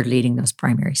if you're leading those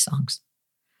primary songs.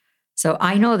 So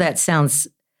I know that sounds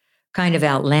kind of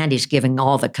outlandish given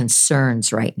all the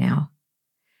concerns right now.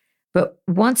 But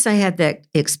once I had that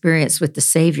experience with the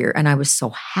Savior and I was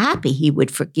so happy he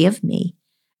would forgive me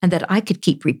and that I could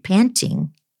keep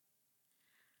repenting,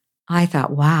 I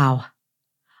thought, wow,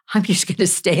 I'm just going to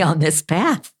stay on this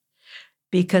path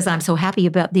because I'm so happy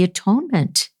about the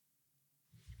atonement.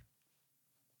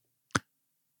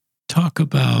 Talk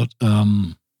about,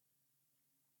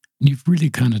 you've really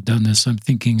kind of done this. I'm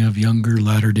thinking of younger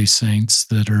Latter-day Saints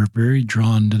that are very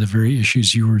drawn to the very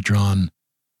issues you were drawn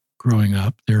growing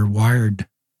up. They're wired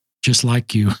just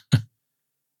like you.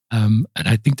 And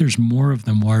I think there's more of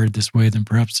them wired this way than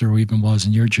perhaps there even was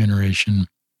in your generation,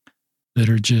 that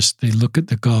are just, they look at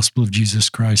the gospel of Jesus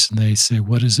Christ and they say,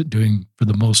 what is it doing for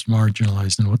the most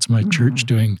marginalized? And what's my church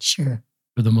doing Sure.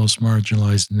 for the most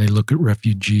marginalized? And they look at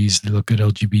refugees, they look at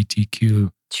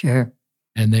LGBTQ. Sure.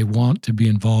 And they want to be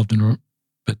involved in,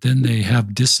 but then they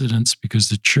have dissidence because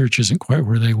the church isn't quite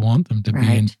where they want them to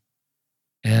be.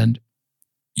 And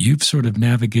you've sort of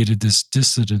navigated this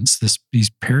dissidence, these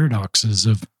paradoxes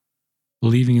of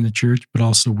believing in the church, but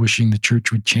also wishing the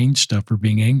church would change stuff or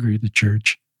being angry at the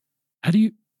church. How do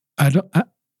you,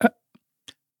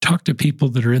 talk to people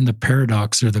that are in the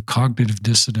paradox or the cognitive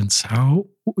dissonance? How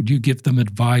would you give them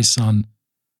advice on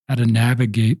how to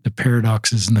navigate the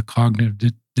paradoxes and the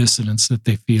cognitive dissonance that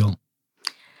they feel?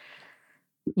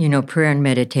 You know, prayer and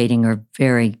meditating are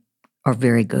very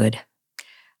good,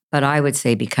 but I would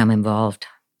say become involved.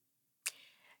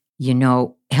 You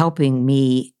know,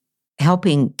 helping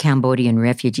Cambodian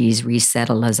refugees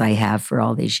resettle as I have for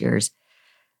all these years,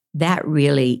 that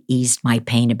really eased my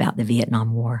pain about the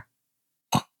Vietnam War.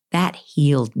 That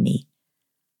healed me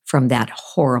from that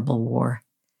horrible war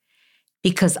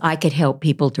because I could help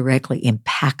people directly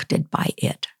impacted by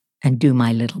it and do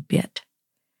my little bit.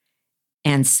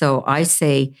 And so I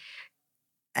say,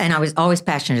 and I was always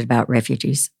passionate about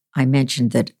refugees. I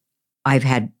mentioned that I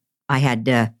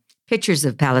had pictures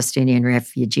of Palestinian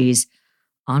refugees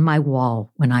on my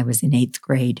wall when I was in 8th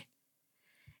grade.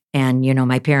 And, you know,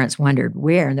 my parents wondered,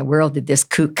 where in the world did this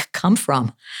kook come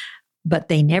from? But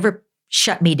they never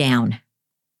shut me down.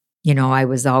 You know, I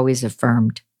was always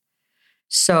affirmed.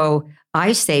 So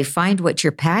I say, find what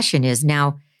your passion is.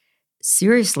 Now,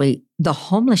 seriously, the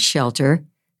homeless shelter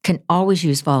can always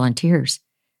use volunteers.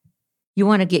 You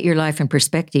want to get your life in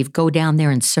perspective, go down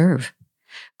there and serve.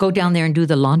 Go down there and do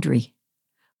the laundry.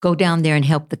 Go down there and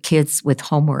help the kids with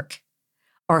homework,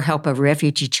 or help a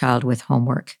refugee child with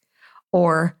homework,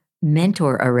 or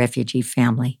mentor a refugee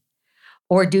family,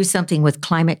 or do something with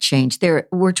climate change.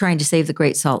 We're trying to save the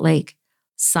Great Salt Lake.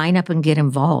 Sign up and get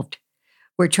involved.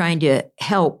 We're trying to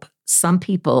help some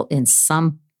people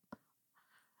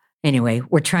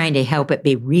we're trying to help it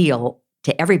be real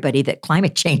to everybody that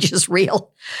climate change is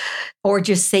real, or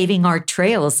just saving our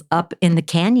trails up in the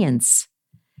canyons.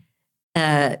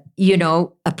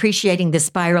 Appreciating the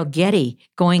Spiral Getty,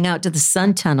 going out to the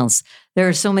sun tunnels. There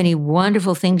are so many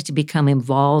wonderful things to become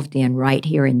involved in right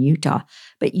here in Utah.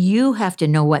 But you have to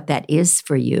know what that is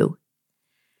for you.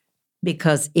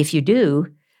 Because if you do,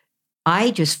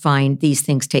 I just find these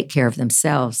things take care of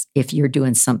themselves if you're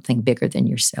doing something bigger than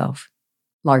yourself,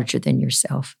 larger than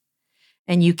yourself.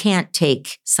 And you can't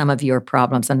take some of your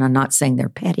problems, and I'm not saying they're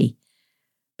petty,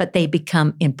 but they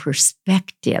become in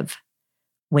perspective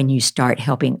when you start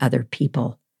helping other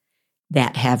people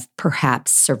that have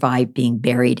perhaps survived being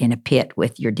buried in a pit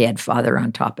with your dead father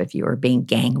on top of you, or being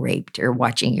gang raped, or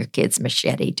watching your kids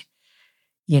macheted.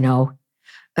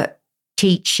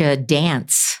 Teach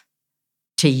dance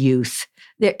to youth.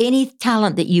 Any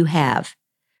talent that you have.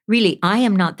 Really, I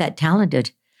am not that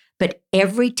talented, but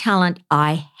every talent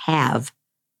I have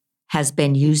has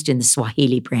been used in the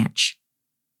Swahili branch.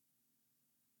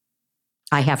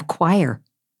 I have choir.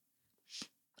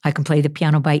 I can play the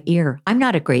piano by ear. I'm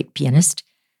not a great pianist.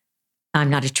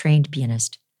 I'm not a trained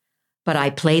pianist, but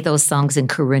I play those songs in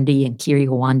Kirundi and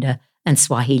Kinyarwanda and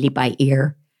Swahili by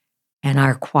ear, and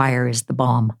our choir is the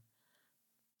bomb.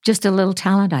 Just a little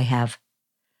talent I have.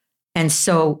 And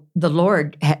so the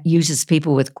Lord uses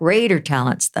people with greater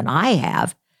talents than I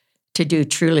have to do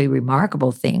truly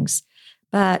remarkable things.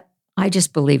 But I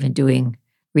just believe in doing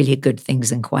really good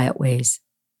things in quiet ways.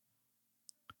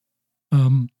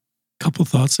 Couple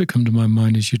thoughts that come to my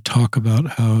mind as you talk about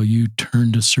how you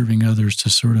turn to serving others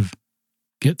to sort of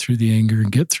get through the anger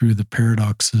and get through the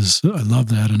paradoxes. I love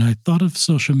that. And I thought of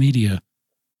social media.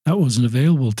 That wasn't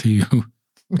available to you.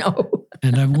 No.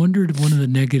 And I wondered, one of the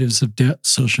negatives of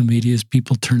social media is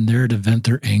people turn there to vent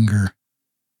their anger.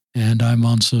 And I'm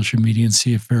on social media and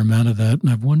see a fair amount of that. And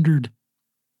I've wondered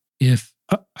if,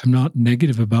 I'm not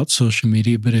negative about social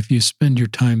media, but if you spend your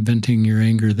time venting your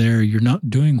anger there, you're not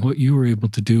doing what you were able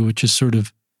to do, which is sort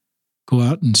of go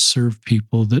out and serve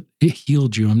people. That it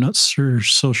healed you. I'm not sure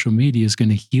social media is going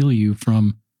to heal you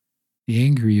from the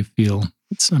anger you feel.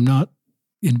 I'm not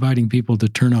inviting people to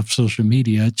turn off social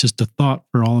media. It's just a thought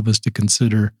for all of us to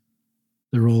consider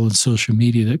the role in social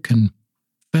media that can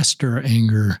fester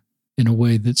anger in a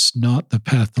way that's not the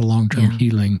path to long-term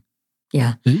healing.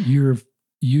 Yeah. That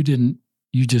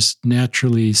you just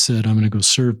naturally said, I'm going to go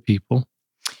serve people.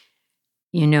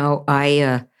 You know,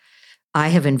 I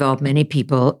have involved many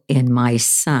people in my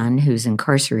son who's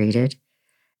incarcerated,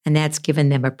 and that's given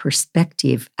them a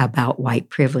perspective about white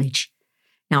privilege.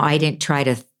 Now, I didn't try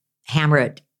to hammer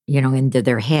it, into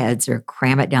their heads or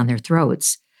cram it down their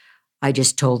throats. I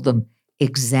just told them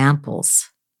examples.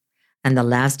 And the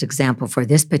last example for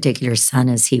this particular son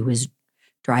is he was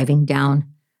driving down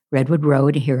Redwood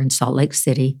Road here in Salt Lake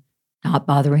City, not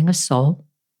bothering a soul,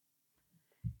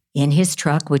 in his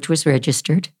truck, which was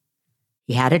registered.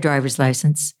 He had a driver's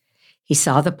license. He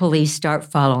saw the police start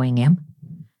following him.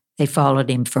 They followed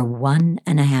him for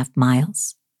 1.5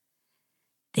 miles.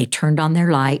 They turned on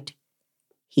their light.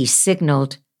 He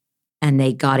signaled, and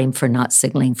they got him for not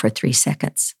signaling for 3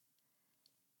 seconds.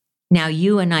 Now,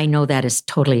 you and I know that is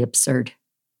totally absurd.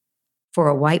 For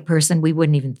a white person, we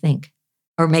wouldn't even think,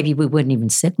 or maybe we wouldn't even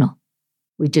signal.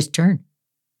 We'd just turn.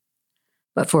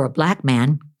 But for a black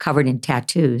man covered in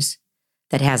tattoos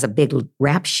that has a big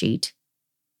rap sheet,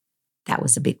 that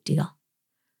was a big deal.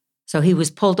 So he was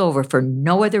pulled over for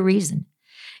no other reason.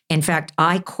 In fact,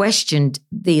 I questioned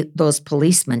those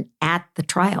policemen at the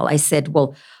trial. I said,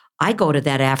 well, I go to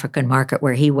that African market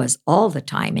where he was all the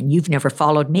time, and you've never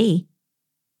followed me.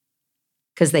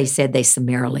 Because they said they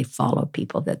summarily follow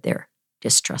people that they're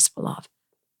distrustful of.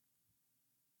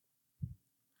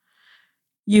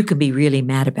 You could be really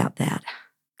mad about that.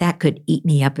 That could eat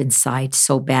me up inside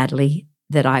so badly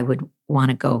that I would want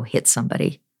to go hit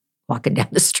somebody walking down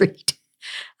the street.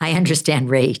 I understand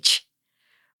rage,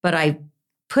 but I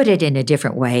put it in a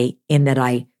different way in that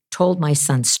I told my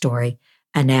son's story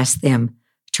and asked them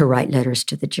to write letters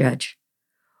to the judge.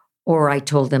 Or I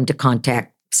told them to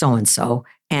contact so-and-so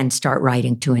and start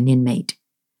writing to an inmate.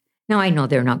 Now, I know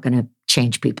they're not going to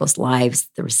change people's lives.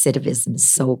 The recidivism is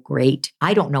so great.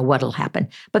 I don't know what'll happen.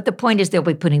 But the point is they'll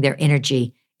be putting their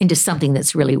energy into something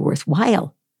that's really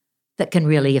worthwhile, that can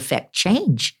really affect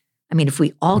change. I mean, if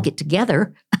we all get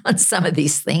together on some of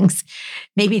these things,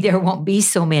 maybe there won't be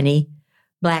so many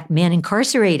Black men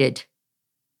incarcerated.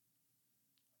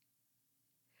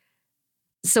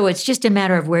 So it's just a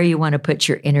matter of where you want to put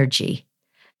your energy.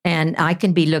 And I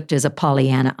can be looked as a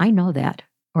Pollyanna. I know that.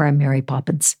 Or a Mary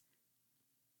Poppins.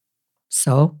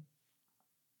 So?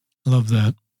 I love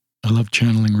that. I love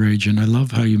channeling rage. And I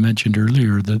love how you mentioned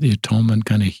earlier that the atonement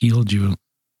kind of healed you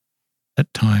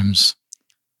at times.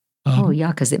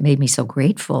 Because it made me so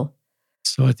grateful.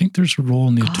 So I think there's a role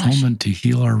in the atonement to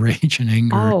heal our rage and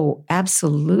anger. Oh,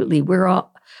 absolutely. We're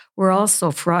all so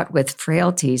fraught with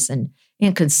frailties and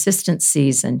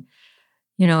inconsistencies. And,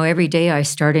 every day I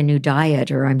start a new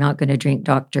diet, or I'm not going to drink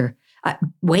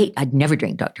I'd never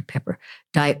drink Dr. Pepper,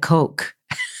 Diet Coke.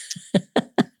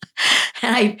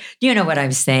 And you know what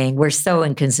I'm saying. We're so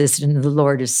inconsistent, and the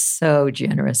Lord is so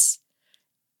generous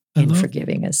in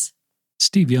forgiving us.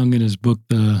 Steve Young, in his book,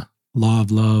 The Law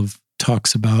of Love,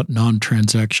 talks about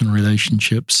non-transactional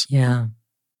relationships. Yeah.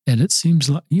 And it seems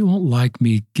like you won't like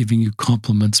me giving you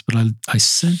compliments, but I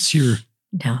sense you're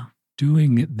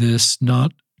doing this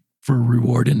not for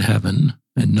reward in heaven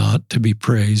and not to be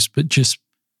praised, but just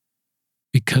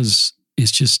because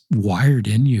it's just wired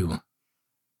in you.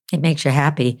 It makes you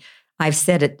happy. I've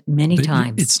said it many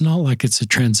times. It's not like it's a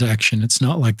transaction. It's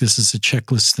not like this is a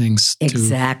checklist thing.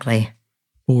 Exactly.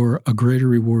 For a greater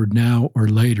reward now or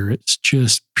later. It's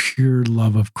just pure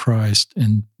love of Christ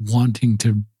and wanting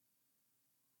to.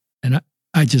 And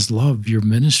I just love your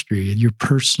ministry and your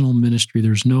personal ministry.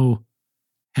 There's no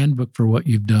handbook for what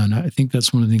you've done. I think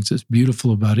that's one of the things that's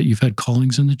beautiful about it. You've had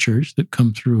callings in the church that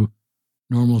come through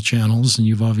normal channels, and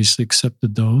you've obviously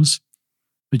accepted those.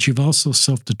 But you've also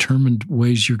self-determined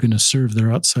ways you're going to serve that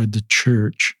are outside the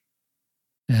church.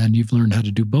 And you've learned how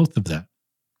to do both of that.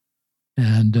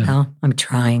 And I'm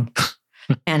trying.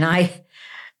 And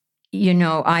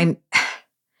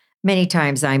many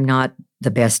times I'm not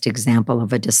the best example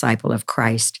of a disciple of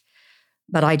Christ,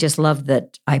 but I just love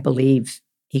that I believe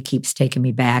he keeps taking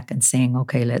me back and saying,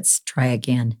 okay, let's try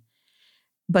again.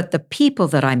 But the people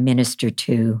that I minister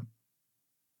to,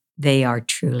 they are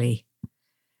truly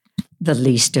the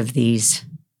least of these.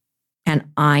 And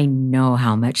I know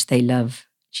how much they love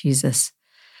Jesus.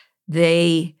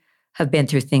 They have been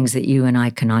through things that you and I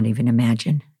cannot even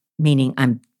imagine. Meaning,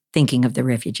 I'm thinking of the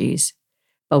refugees,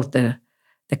 both the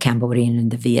Cambodian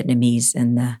and the Vietnamese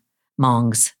and the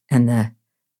Hmongs and the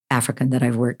African that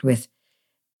I've worked with.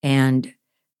 And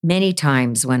many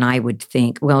times when I would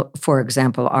think, well, for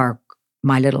example, our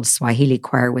my little Swahili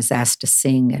choir was asked to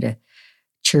sing at a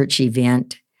church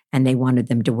event, and they wanted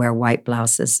them to wear white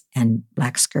blouses and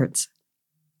black skirts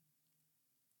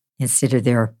instead of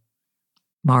their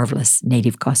marvelous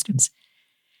native costumes.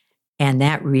 And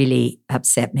that really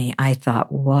upset me. I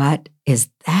thought, what is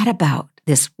that about?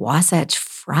 This Wasatch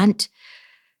Front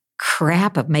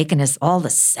crap of making us all the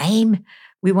same?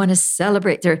 We want to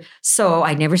celebrate their. So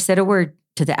I never said a word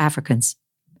to the Africans.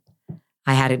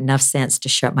 I had enough sense to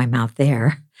shut my mouth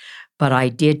there, but I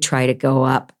did try to go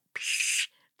up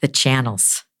the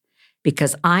channels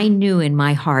because I knew in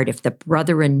my heart if the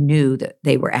brethren knew that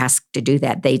they were asked to do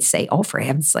that, they'd say, oh, for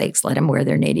heaven's sakes, let them wear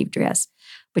their native dress.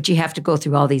 But you have to go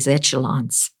through all these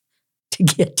echelons to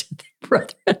get to the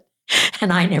brethren.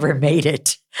 And I never made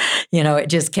it. It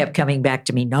just kept coming back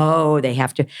to me. No, they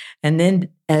have to. And then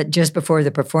just before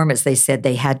the performance, they said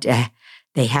they had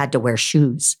to wear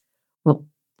shoes. Well,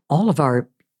 all of our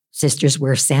sisters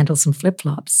wear sandals and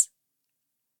flip-flops,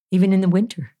 even in the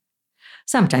winter.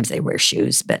 Sometimes they wear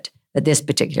shoes, but at this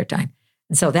particular time.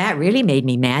 And so that really made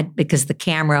me mad because the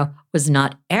camera was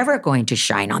not ever going to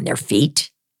shine on their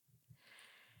feet.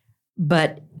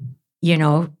 But,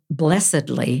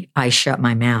 blessedly, I shut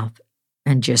my mouth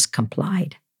and just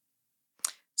complied.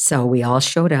 So we all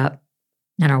showed up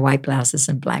in our white blouses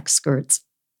and black skirts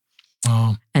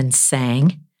and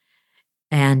sang.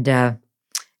 And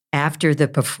after the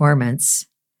performance,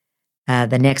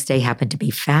 the next day happened to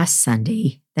be Fast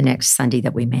Sunday, the next Sunday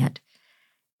that we met.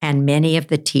 And many of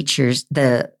the teachers,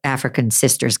 the African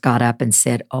sisters, got up and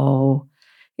said, oh,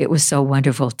 it was so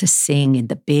wonderful to sing in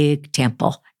the big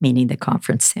temple, meaning the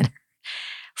conference center,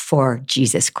 for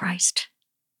Jesus Christ.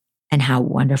 And how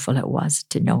wonderful it was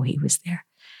to know he was there.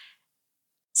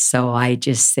 So I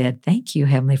just said, thank you,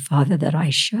 Heavenly Father, that I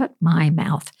shut my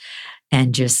mouth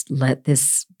and just let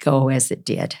this go as it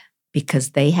did,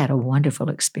 because they had a wonderful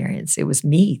experience. It was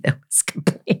me that was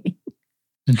complaining.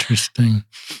 Interesting.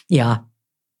 Yeah.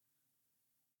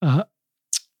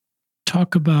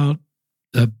 Talk about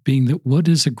what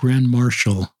is a Grand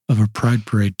Marshal of a Pride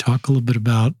Parade? Talk a little bit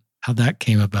about how that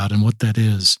came about and what that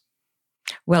is.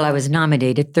 Well, I was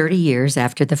nominated 30 years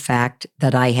after the fact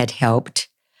that I had helped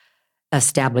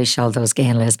establish all those gay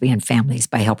and lesbian families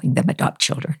by helping them adopt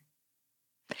children,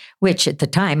 which at the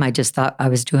time I just thought I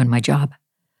was doing my job.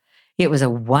 It was a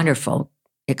wonderful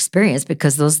experience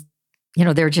because those,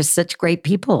 they're just such great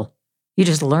people. You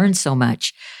just learn so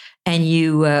much. And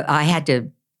I had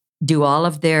to do all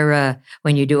of their,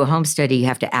 when you do a home study, you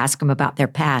have to ask them about their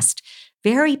past.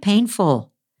 Very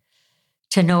painful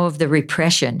to know of the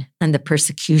repression and the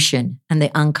persecution and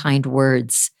the unkind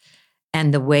words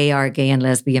and the way our gay and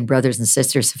lesbian brothers and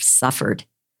sisters have suffered.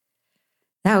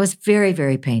 That was very,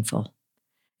 very painful.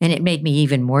 And it made me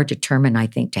even more determined, I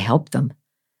think, to help them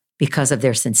because of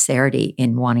their sincerity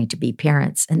in wanting to be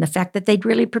parents and the fact that they'd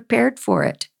really prepared for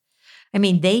it. I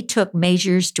mean, they took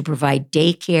measures to provide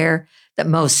daycare that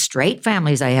most straight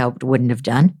families I helped wouldn't have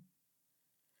done.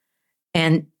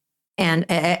 And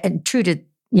true to,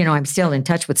 I'm still in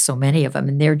touch with so many of them,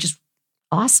 and they're just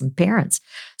awesome parents.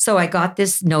 So I got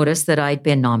this notice that I'd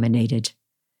been nominated.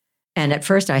 And at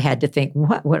first I had to think,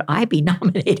 what would I be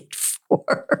nominated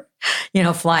for?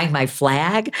 Flying my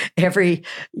flag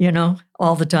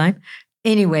all the time.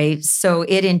 Anyway, so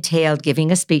it entailed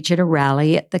giving a speech at a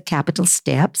rally at the Capitol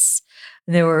steps.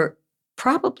 There were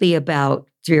probably about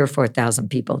 3,000 or 4,000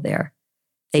 people there.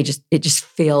 It just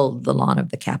filled the lawn of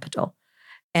the Capitol.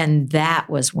 And that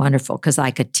was wonderful because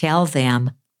I could tell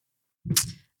them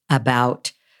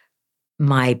about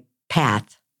my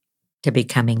path to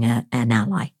becoming an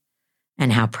ally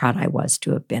and how proud I was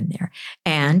to have been there.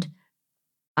 And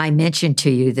I mentioned to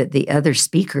you that the other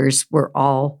speakers were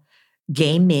all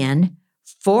gay men,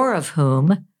 4 of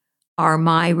whom are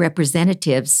my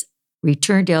representatives,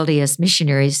 returned LDS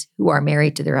missionaries who are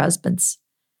married to their husbands.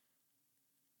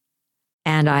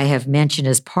 And I have mentioned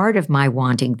as part of my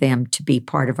wanting them to be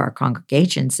part of our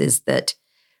congregations is that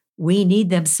we need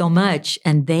them so much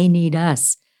and they need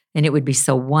us. And it would be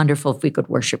so wonderful if we could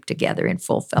worship together in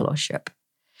full fellowship.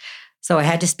 So I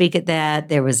had to speak at that.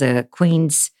 There was a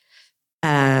Queen's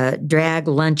drag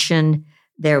luncheon.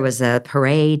 There was a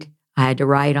parade. I had to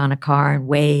ride on a car and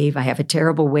wave. I have a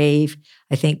terrible wave.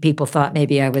 I think people thought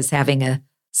maybe I was having a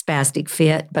spastic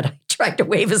fit, but I tried to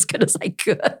wave as good as I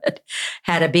could.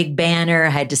 Had a big banner. I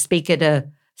had to speak at a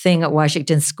thing at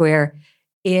Washington Square.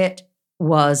 It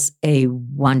was a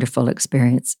wonderful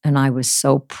experience, and I was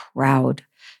so proud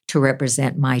to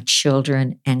represent my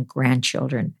children and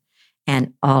grandchildren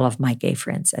and all of my gay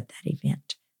friends at that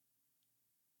event.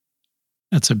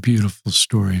 That's a beautiful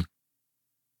story.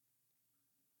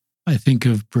 I think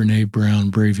of Brene Brown,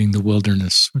 Braving the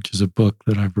Wilderness, which is a book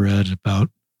that I've read about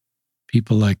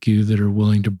people like you that are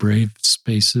willing to brave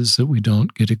spaces that we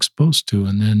don't get exposed to.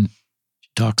 And then she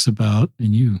talks about,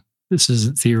 and this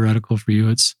isn't theoretical for you,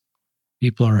 it's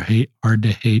people are hard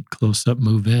to hate, close up,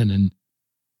 move in. And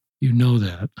you know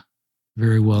that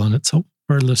very well. And it's helpful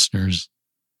for our listeners.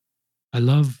 I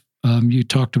love, you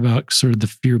talked about sort of the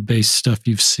fear-based stuff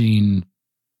you've seen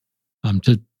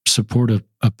to support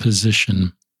a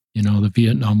position. The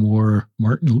Vietnam War,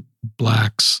 Martin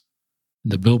Blacks,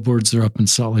 the billboards are up in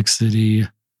Salt Lake City.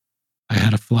 I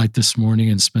had a flight this morning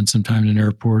and spent some time in an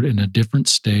airport in a different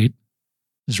state.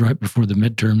 It was right before the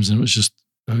midterms, and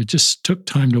it just took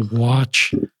time to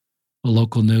watch the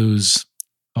local news.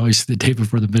 Obviously, the day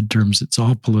before the midterms, it's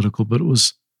all political, but it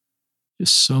was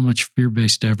just so much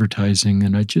fear-based advertising.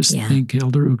 And I just think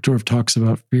Elder Uchtdorf talks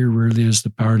about fear rarely has the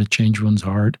power to change one's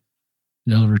heart.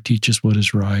 It never teaches what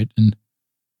is right. And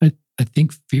I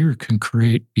think fear can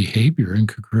create behavior and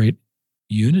can create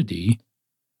unity,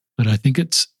 but I think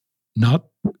it's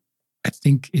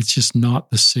just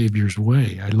not the Savior's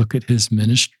way. I look at his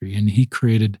ministry and he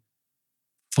created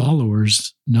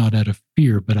followers not out of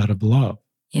fear, but out of love.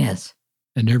 Yes.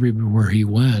 And everywhere he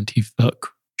went, he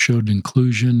showed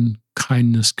inclusion,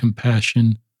 kindness,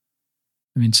 compassion.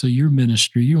 I mean, so your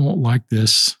ministry, you won't like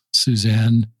this,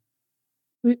 Suzanne.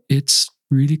 It's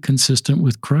really consistent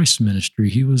with Christ's ministry.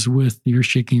 He was you're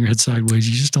shaking your head sideways.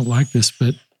 You just don't like this,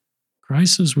 but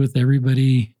Christ was with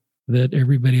everybody that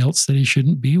everybody else said he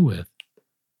shouldn't be with.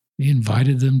 He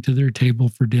invited them to their table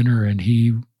for dinner and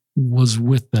he was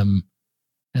with them.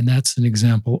 And that's an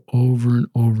example over and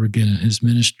over again in his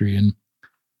ministry.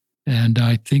 And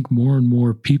I think more and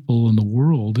more people in the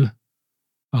world,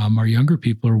 our younger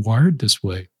people, are wired this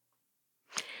way.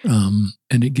 And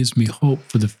it gives me hope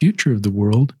for the future of the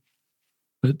world.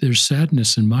 But there's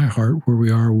sadness in my heart where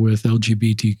we are with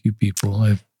LGBTQ people.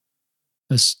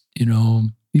 These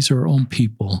are our own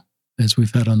people, as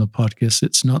we've had on the podcast.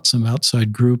 It's not some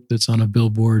outside group that's on a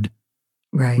billboard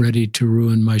ready to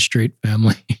ruin my straight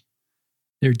family.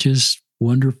 They're just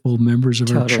wonderful members of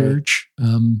our church.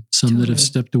 Some that have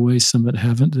stepped away, some that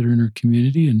haven't, that are in our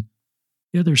community. And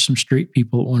there's some straight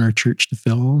people that want our church to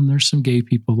fail, and there's some gay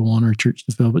people that want our church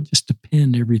to fail. But just to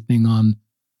pin everything on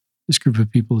this group of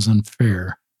people is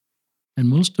unfair. And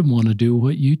most of them want to do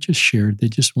what you just shared. They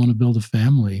just want to build a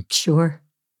family. Sure.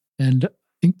 And I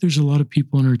think there's a lot of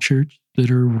people in our church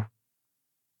that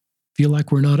feel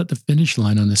like we're not at the finish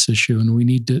line on this issue.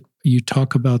 And you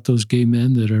talk about those gay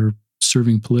men that are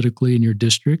serving politically in your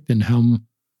district and how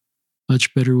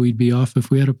much better we'd be off if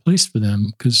we had a place for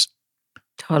them, because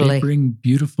they bring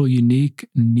beautiful, unique,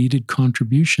 needed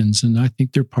contributions. And I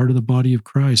think they're part of the body of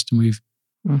Christ. And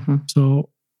so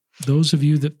those of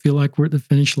you that feel like we're at the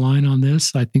finish line on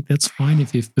this, I think that's fine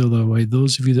if you feel that way.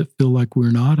 Those of you that feel like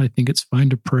we're not, I think it's fine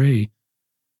to pray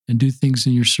and do things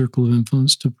in your circle of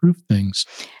influence to prove things.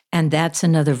 And that's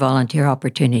another volunteer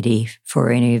opportunity for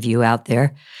any of you out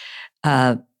there.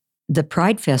 The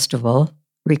Pride Festival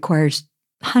requires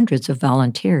hundreds of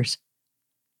volunteers.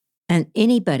 And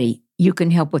anybody, you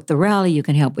can help with the rally, you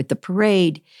can help with the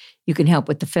parade, you can help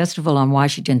with the festival on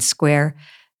Washington Square.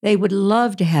 They would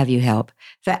love to have you help.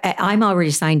 In fact, I'm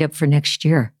already signed up for next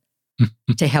year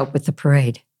to help with the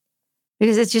parade,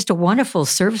 because it's just a wonderful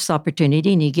service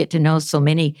opportunity and you get to know so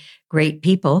many great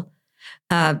people.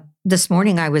 This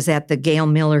morning I was at the Gail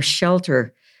Miller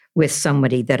shelter with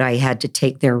somebody that I had to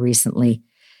take there recently,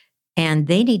 and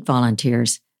they need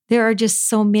volunteers. There are just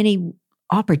so many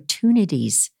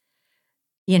opportunities,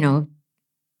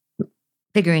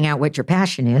 figuring out what your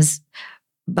passion is.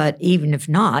 But even if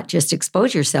not, just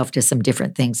expose yourself to some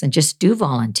different things and just do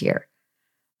volunteer.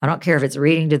 I don't care if it's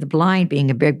reading to the blind,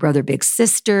 being a big brother, big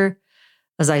sister,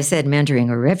 as I said, mentoring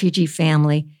a refugee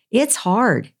family. It's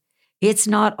hard. It's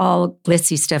not all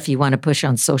glitzy stuff you want to push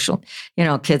on social.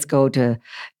 Kids go to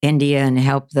India and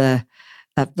help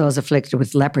those afflicted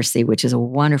with leprosy, which is a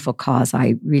wonderful cause.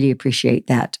 I really appreciate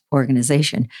that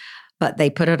organization. But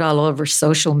they put it all over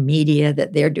social media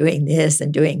that they're doing this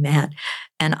and doing that.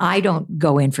 And I don't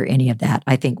go in for any of that.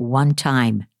 I think one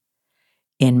time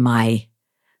in my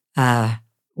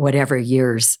whatever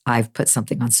years, I've put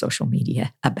something on social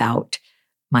media about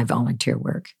my volunteer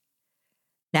work.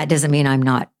 That doesn't mean I'm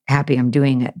not happy I'm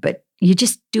doing it, but you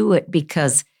just do it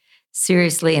because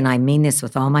seriously, and I mean this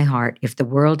with all my heart, if the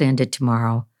world ended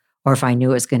tomorrow, or if I knew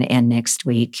it was going to end next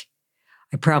week,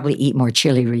 I'd probably eat more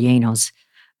chili rellenos.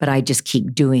 But I just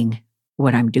keep doing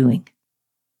what I'm doing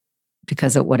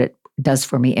because of what it does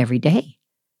for me every day.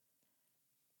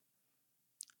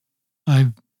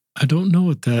 I don't know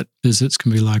what that visit's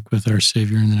going to be like with our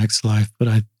Savior in the next life, but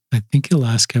I I think he'll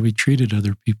ask how he treated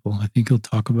other people. I think he'll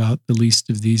talk about the least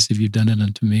of these have you done it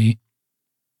unto me.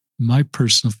 My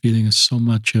personal feeling is so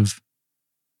much of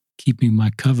keeping my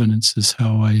covenants is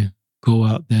how I go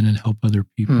out then and help other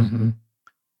people. Mm-hmm.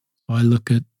 I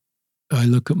look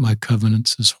at my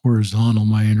covenants as horizontal,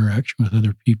 my interaction with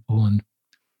other people and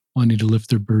wanting to lift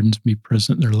their burdens, be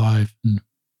present in their life. And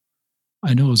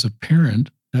I know as a parent,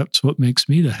 that's what makes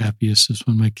me the happiest is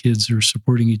when my kids are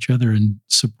supporting each other and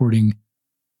supporting.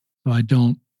 I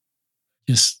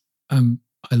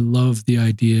love the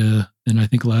idea, and I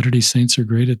think Latter-day Saints are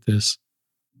great at this.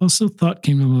 Also, thought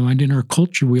came to my mind in our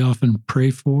culture, we often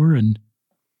pray for and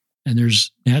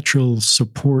there's natural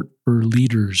support for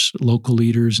leaders, local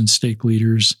leaders and stake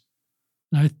leaders.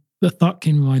 The thought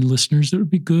came to mind, listeners, it would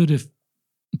be good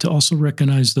to also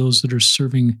recognize those that are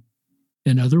serving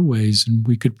in other ways. And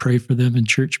we could pray for them in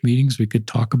church meetings. We could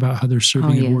talk about how they're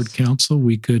serving in ward council.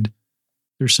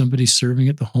 There's somebody serving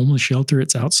at the homeless shelter.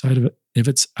 If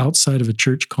it's outside of a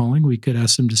church calling, we could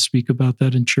ask them to speak about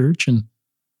that in church. And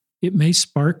it may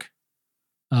spark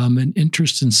an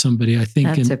interest in somebody. I think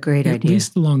that's a great idea. At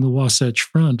least along the Wasatch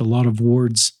Front, a lot of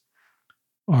wards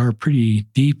are pretty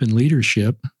deep in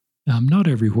leadership. Not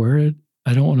everywhere.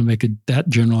 I don't want to make that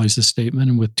generalized a statement.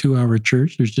 And with 2-hour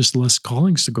church, there's just less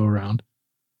callings to go around.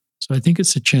 So I think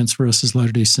it's a chance for us as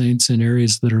Latter-day Saints in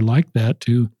areas that are like that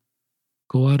to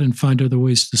go out and find other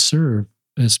ways to serve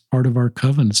as part of our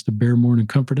covenants, to bear mourn and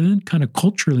comfort, and then kind of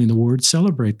culturally in the ward,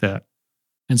 celebrate that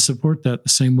and support that the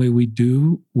same way we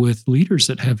do with leaders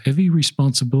that have heavy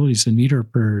responsibilities and need our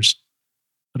prayers.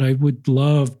 But I would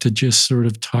love to just sort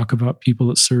of talk about people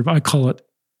that serve. I call it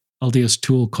LDS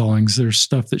tool callings. There's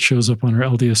stuff that shows up on our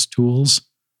LDS tools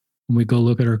when we go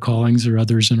look at our callings or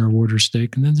others in our ward or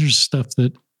stake. And then there's stuff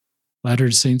that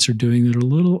Latter-day Saints are doing that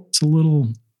it's a little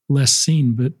less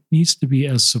seen, but needs to be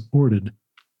as supported.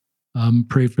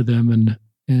 Pray for them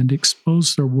and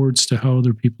expose their wards to how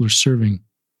other people are serving.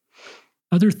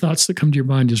 Other thoughts that come to your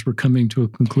mind as we're coming to a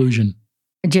conclusion?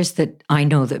 Just that I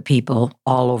know that people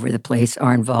all over the place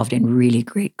are involved in really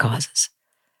great causes.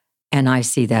 And I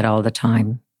see that all the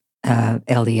time,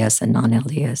 LDS and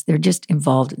non-LDS. They're just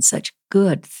involved in such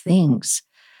good things.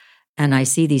 And I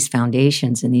see these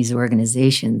foundations and these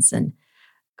organizations. And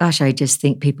gosh, I just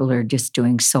think people are just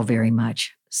doing so very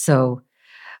much. So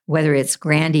whether it's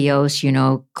grandiose,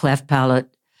 cleft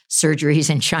palate surgeries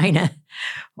in China,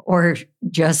 or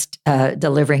just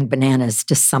delivering bananas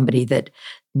to somebody that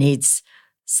needs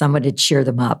someone to cheer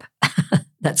them up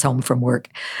that's home from work.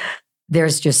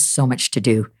 There's just so much to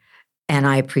do. And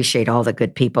I appreciate all the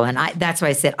good people. And that's why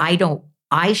I said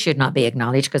I should not be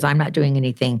acknowledged because I'm not doing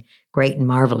anything great and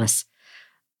marvelous.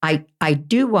 I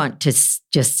do want to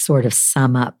just sort of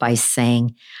sum up by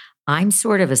saying I'm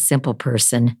sort of a simple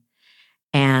person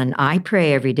and I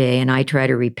pray every day and I try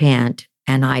to repent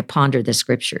and I ponder the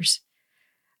scriptures.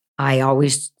 I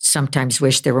always sometimes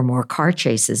wish there were more car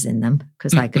chases in them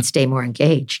because I could stay more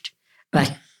engaged.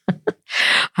 But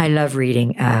I love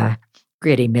reading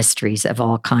gritty mysteries of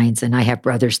all kinds. And I have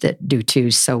brothers that do too,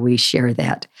 so we share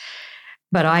that.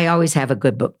 But I always have a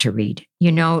good book to read.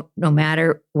 No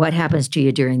matter what happens to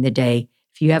you during the day,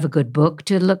 if you have a good book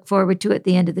to look forward to at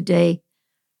the end of the day,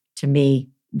 to me,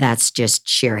 that's just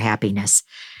sheer happiness.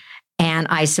 And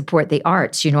I support the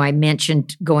arts. I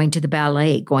mentioned going to the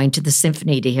ballet, going to the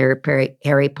symphony to hear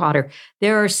Harry Potter.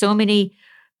 There are so many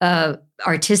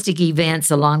artistic events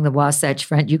along the Wasatch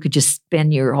Front. You could just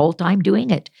spend your whole time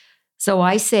doing it. So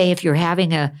I say if you're having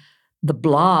the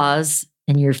blahs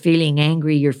and you're feeling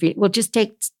angry, just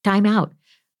take time out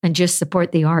and just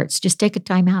support the arts. Just take a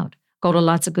time out. Go to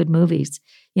lots of good movies.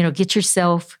 Get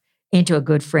yourself into a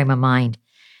good frame of mind.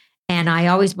 And I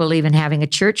always believe in having a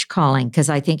church calling because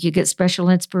I think you get special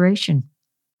inspiration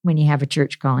when you have a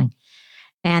church calling.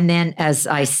 And then, as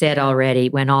I said already,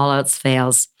 when all else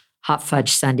fails, hot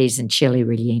fudge sundaes and chili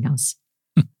rellenos.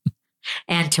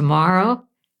 And tomorrow,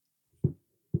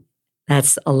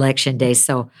 that's election day.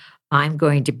 So I'm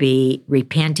going to be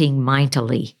repenting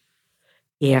mightily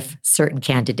if certain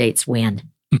candidates win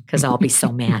because I'll be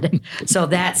so mad. So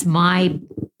that's my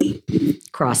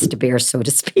cross to bear, so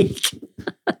to speak.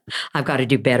 I've got to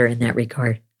do better in that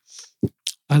regard.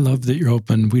 I love that you're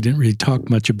open. We didn't really talk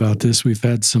much about this. We've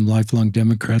had some lifelong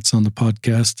Democrats on the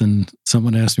podcast, and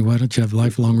someone asked me, why don't you have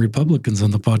lifelong Republicans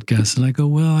on the podcast? And I go,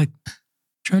 well, I'm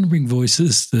trying to bring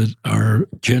voices that are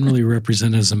generally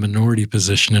represented as a minority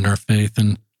position in our faith.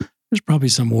 And there's probably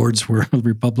some wards where a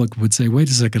Republican would say, wait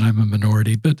a second, I'm a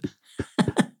minority. But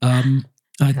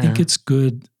I think it's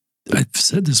good. I've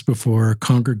said this before,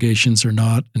 congregations are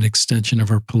not an extension of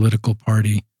our political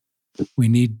party.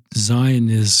 Zion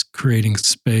is creating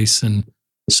space and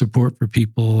support for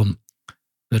people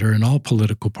that are in all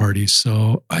political parties.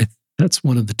 So that's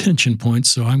one of the tension points.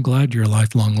 So I'm glad you're a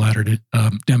lifelong Latter-day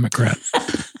Democrat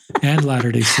and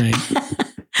Latter-day Saint.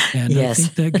 And Yes. I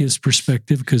think that gives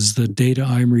perspective because the data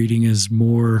I'm reading is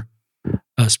more,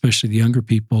 especially the younger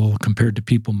people compared to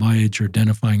people my age are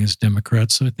identifying as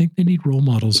Democrats. So I think they need role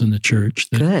models in the church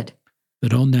Good.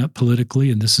 that own that politically.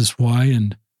 And this is why.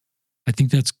 And I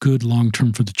think that's good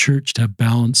long-term for the church to have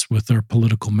balance with our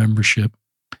political membership.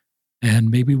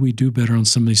 And maybe we do better on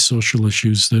some of these social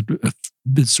issues that have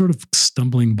been sort of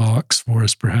stumbling blocks for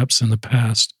us, perhaps in the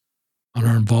past, on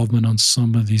our involvement on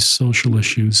some of these social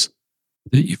issues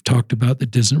that you've talked about that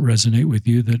doesn't resonate with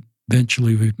you, that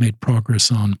eventually we've made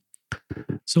progress on.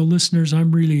 So, listeners,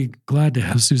 I'm really glad to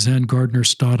have Suzanne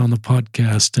Gardner-Stott on the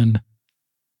podcast. And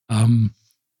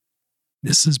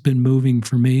this has been moving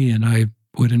for me, and I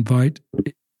would invite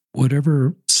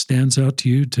whatever stands out to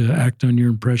you to act on your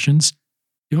impressions.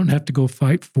 You don't have to go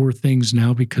fight for things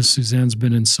now because Suzanne's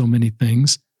been in so many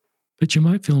things, but you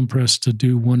might feel impressed to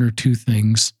do one or two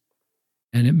things,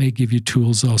 and it may give you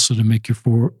tools also to make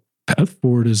your path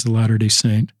forward as a Latter-day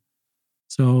Saint.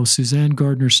 So Suzanne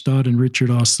Gardner-Stott and Richard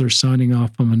Ostler signing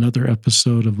off on another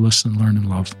episode of Listen, Learn, and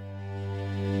Love.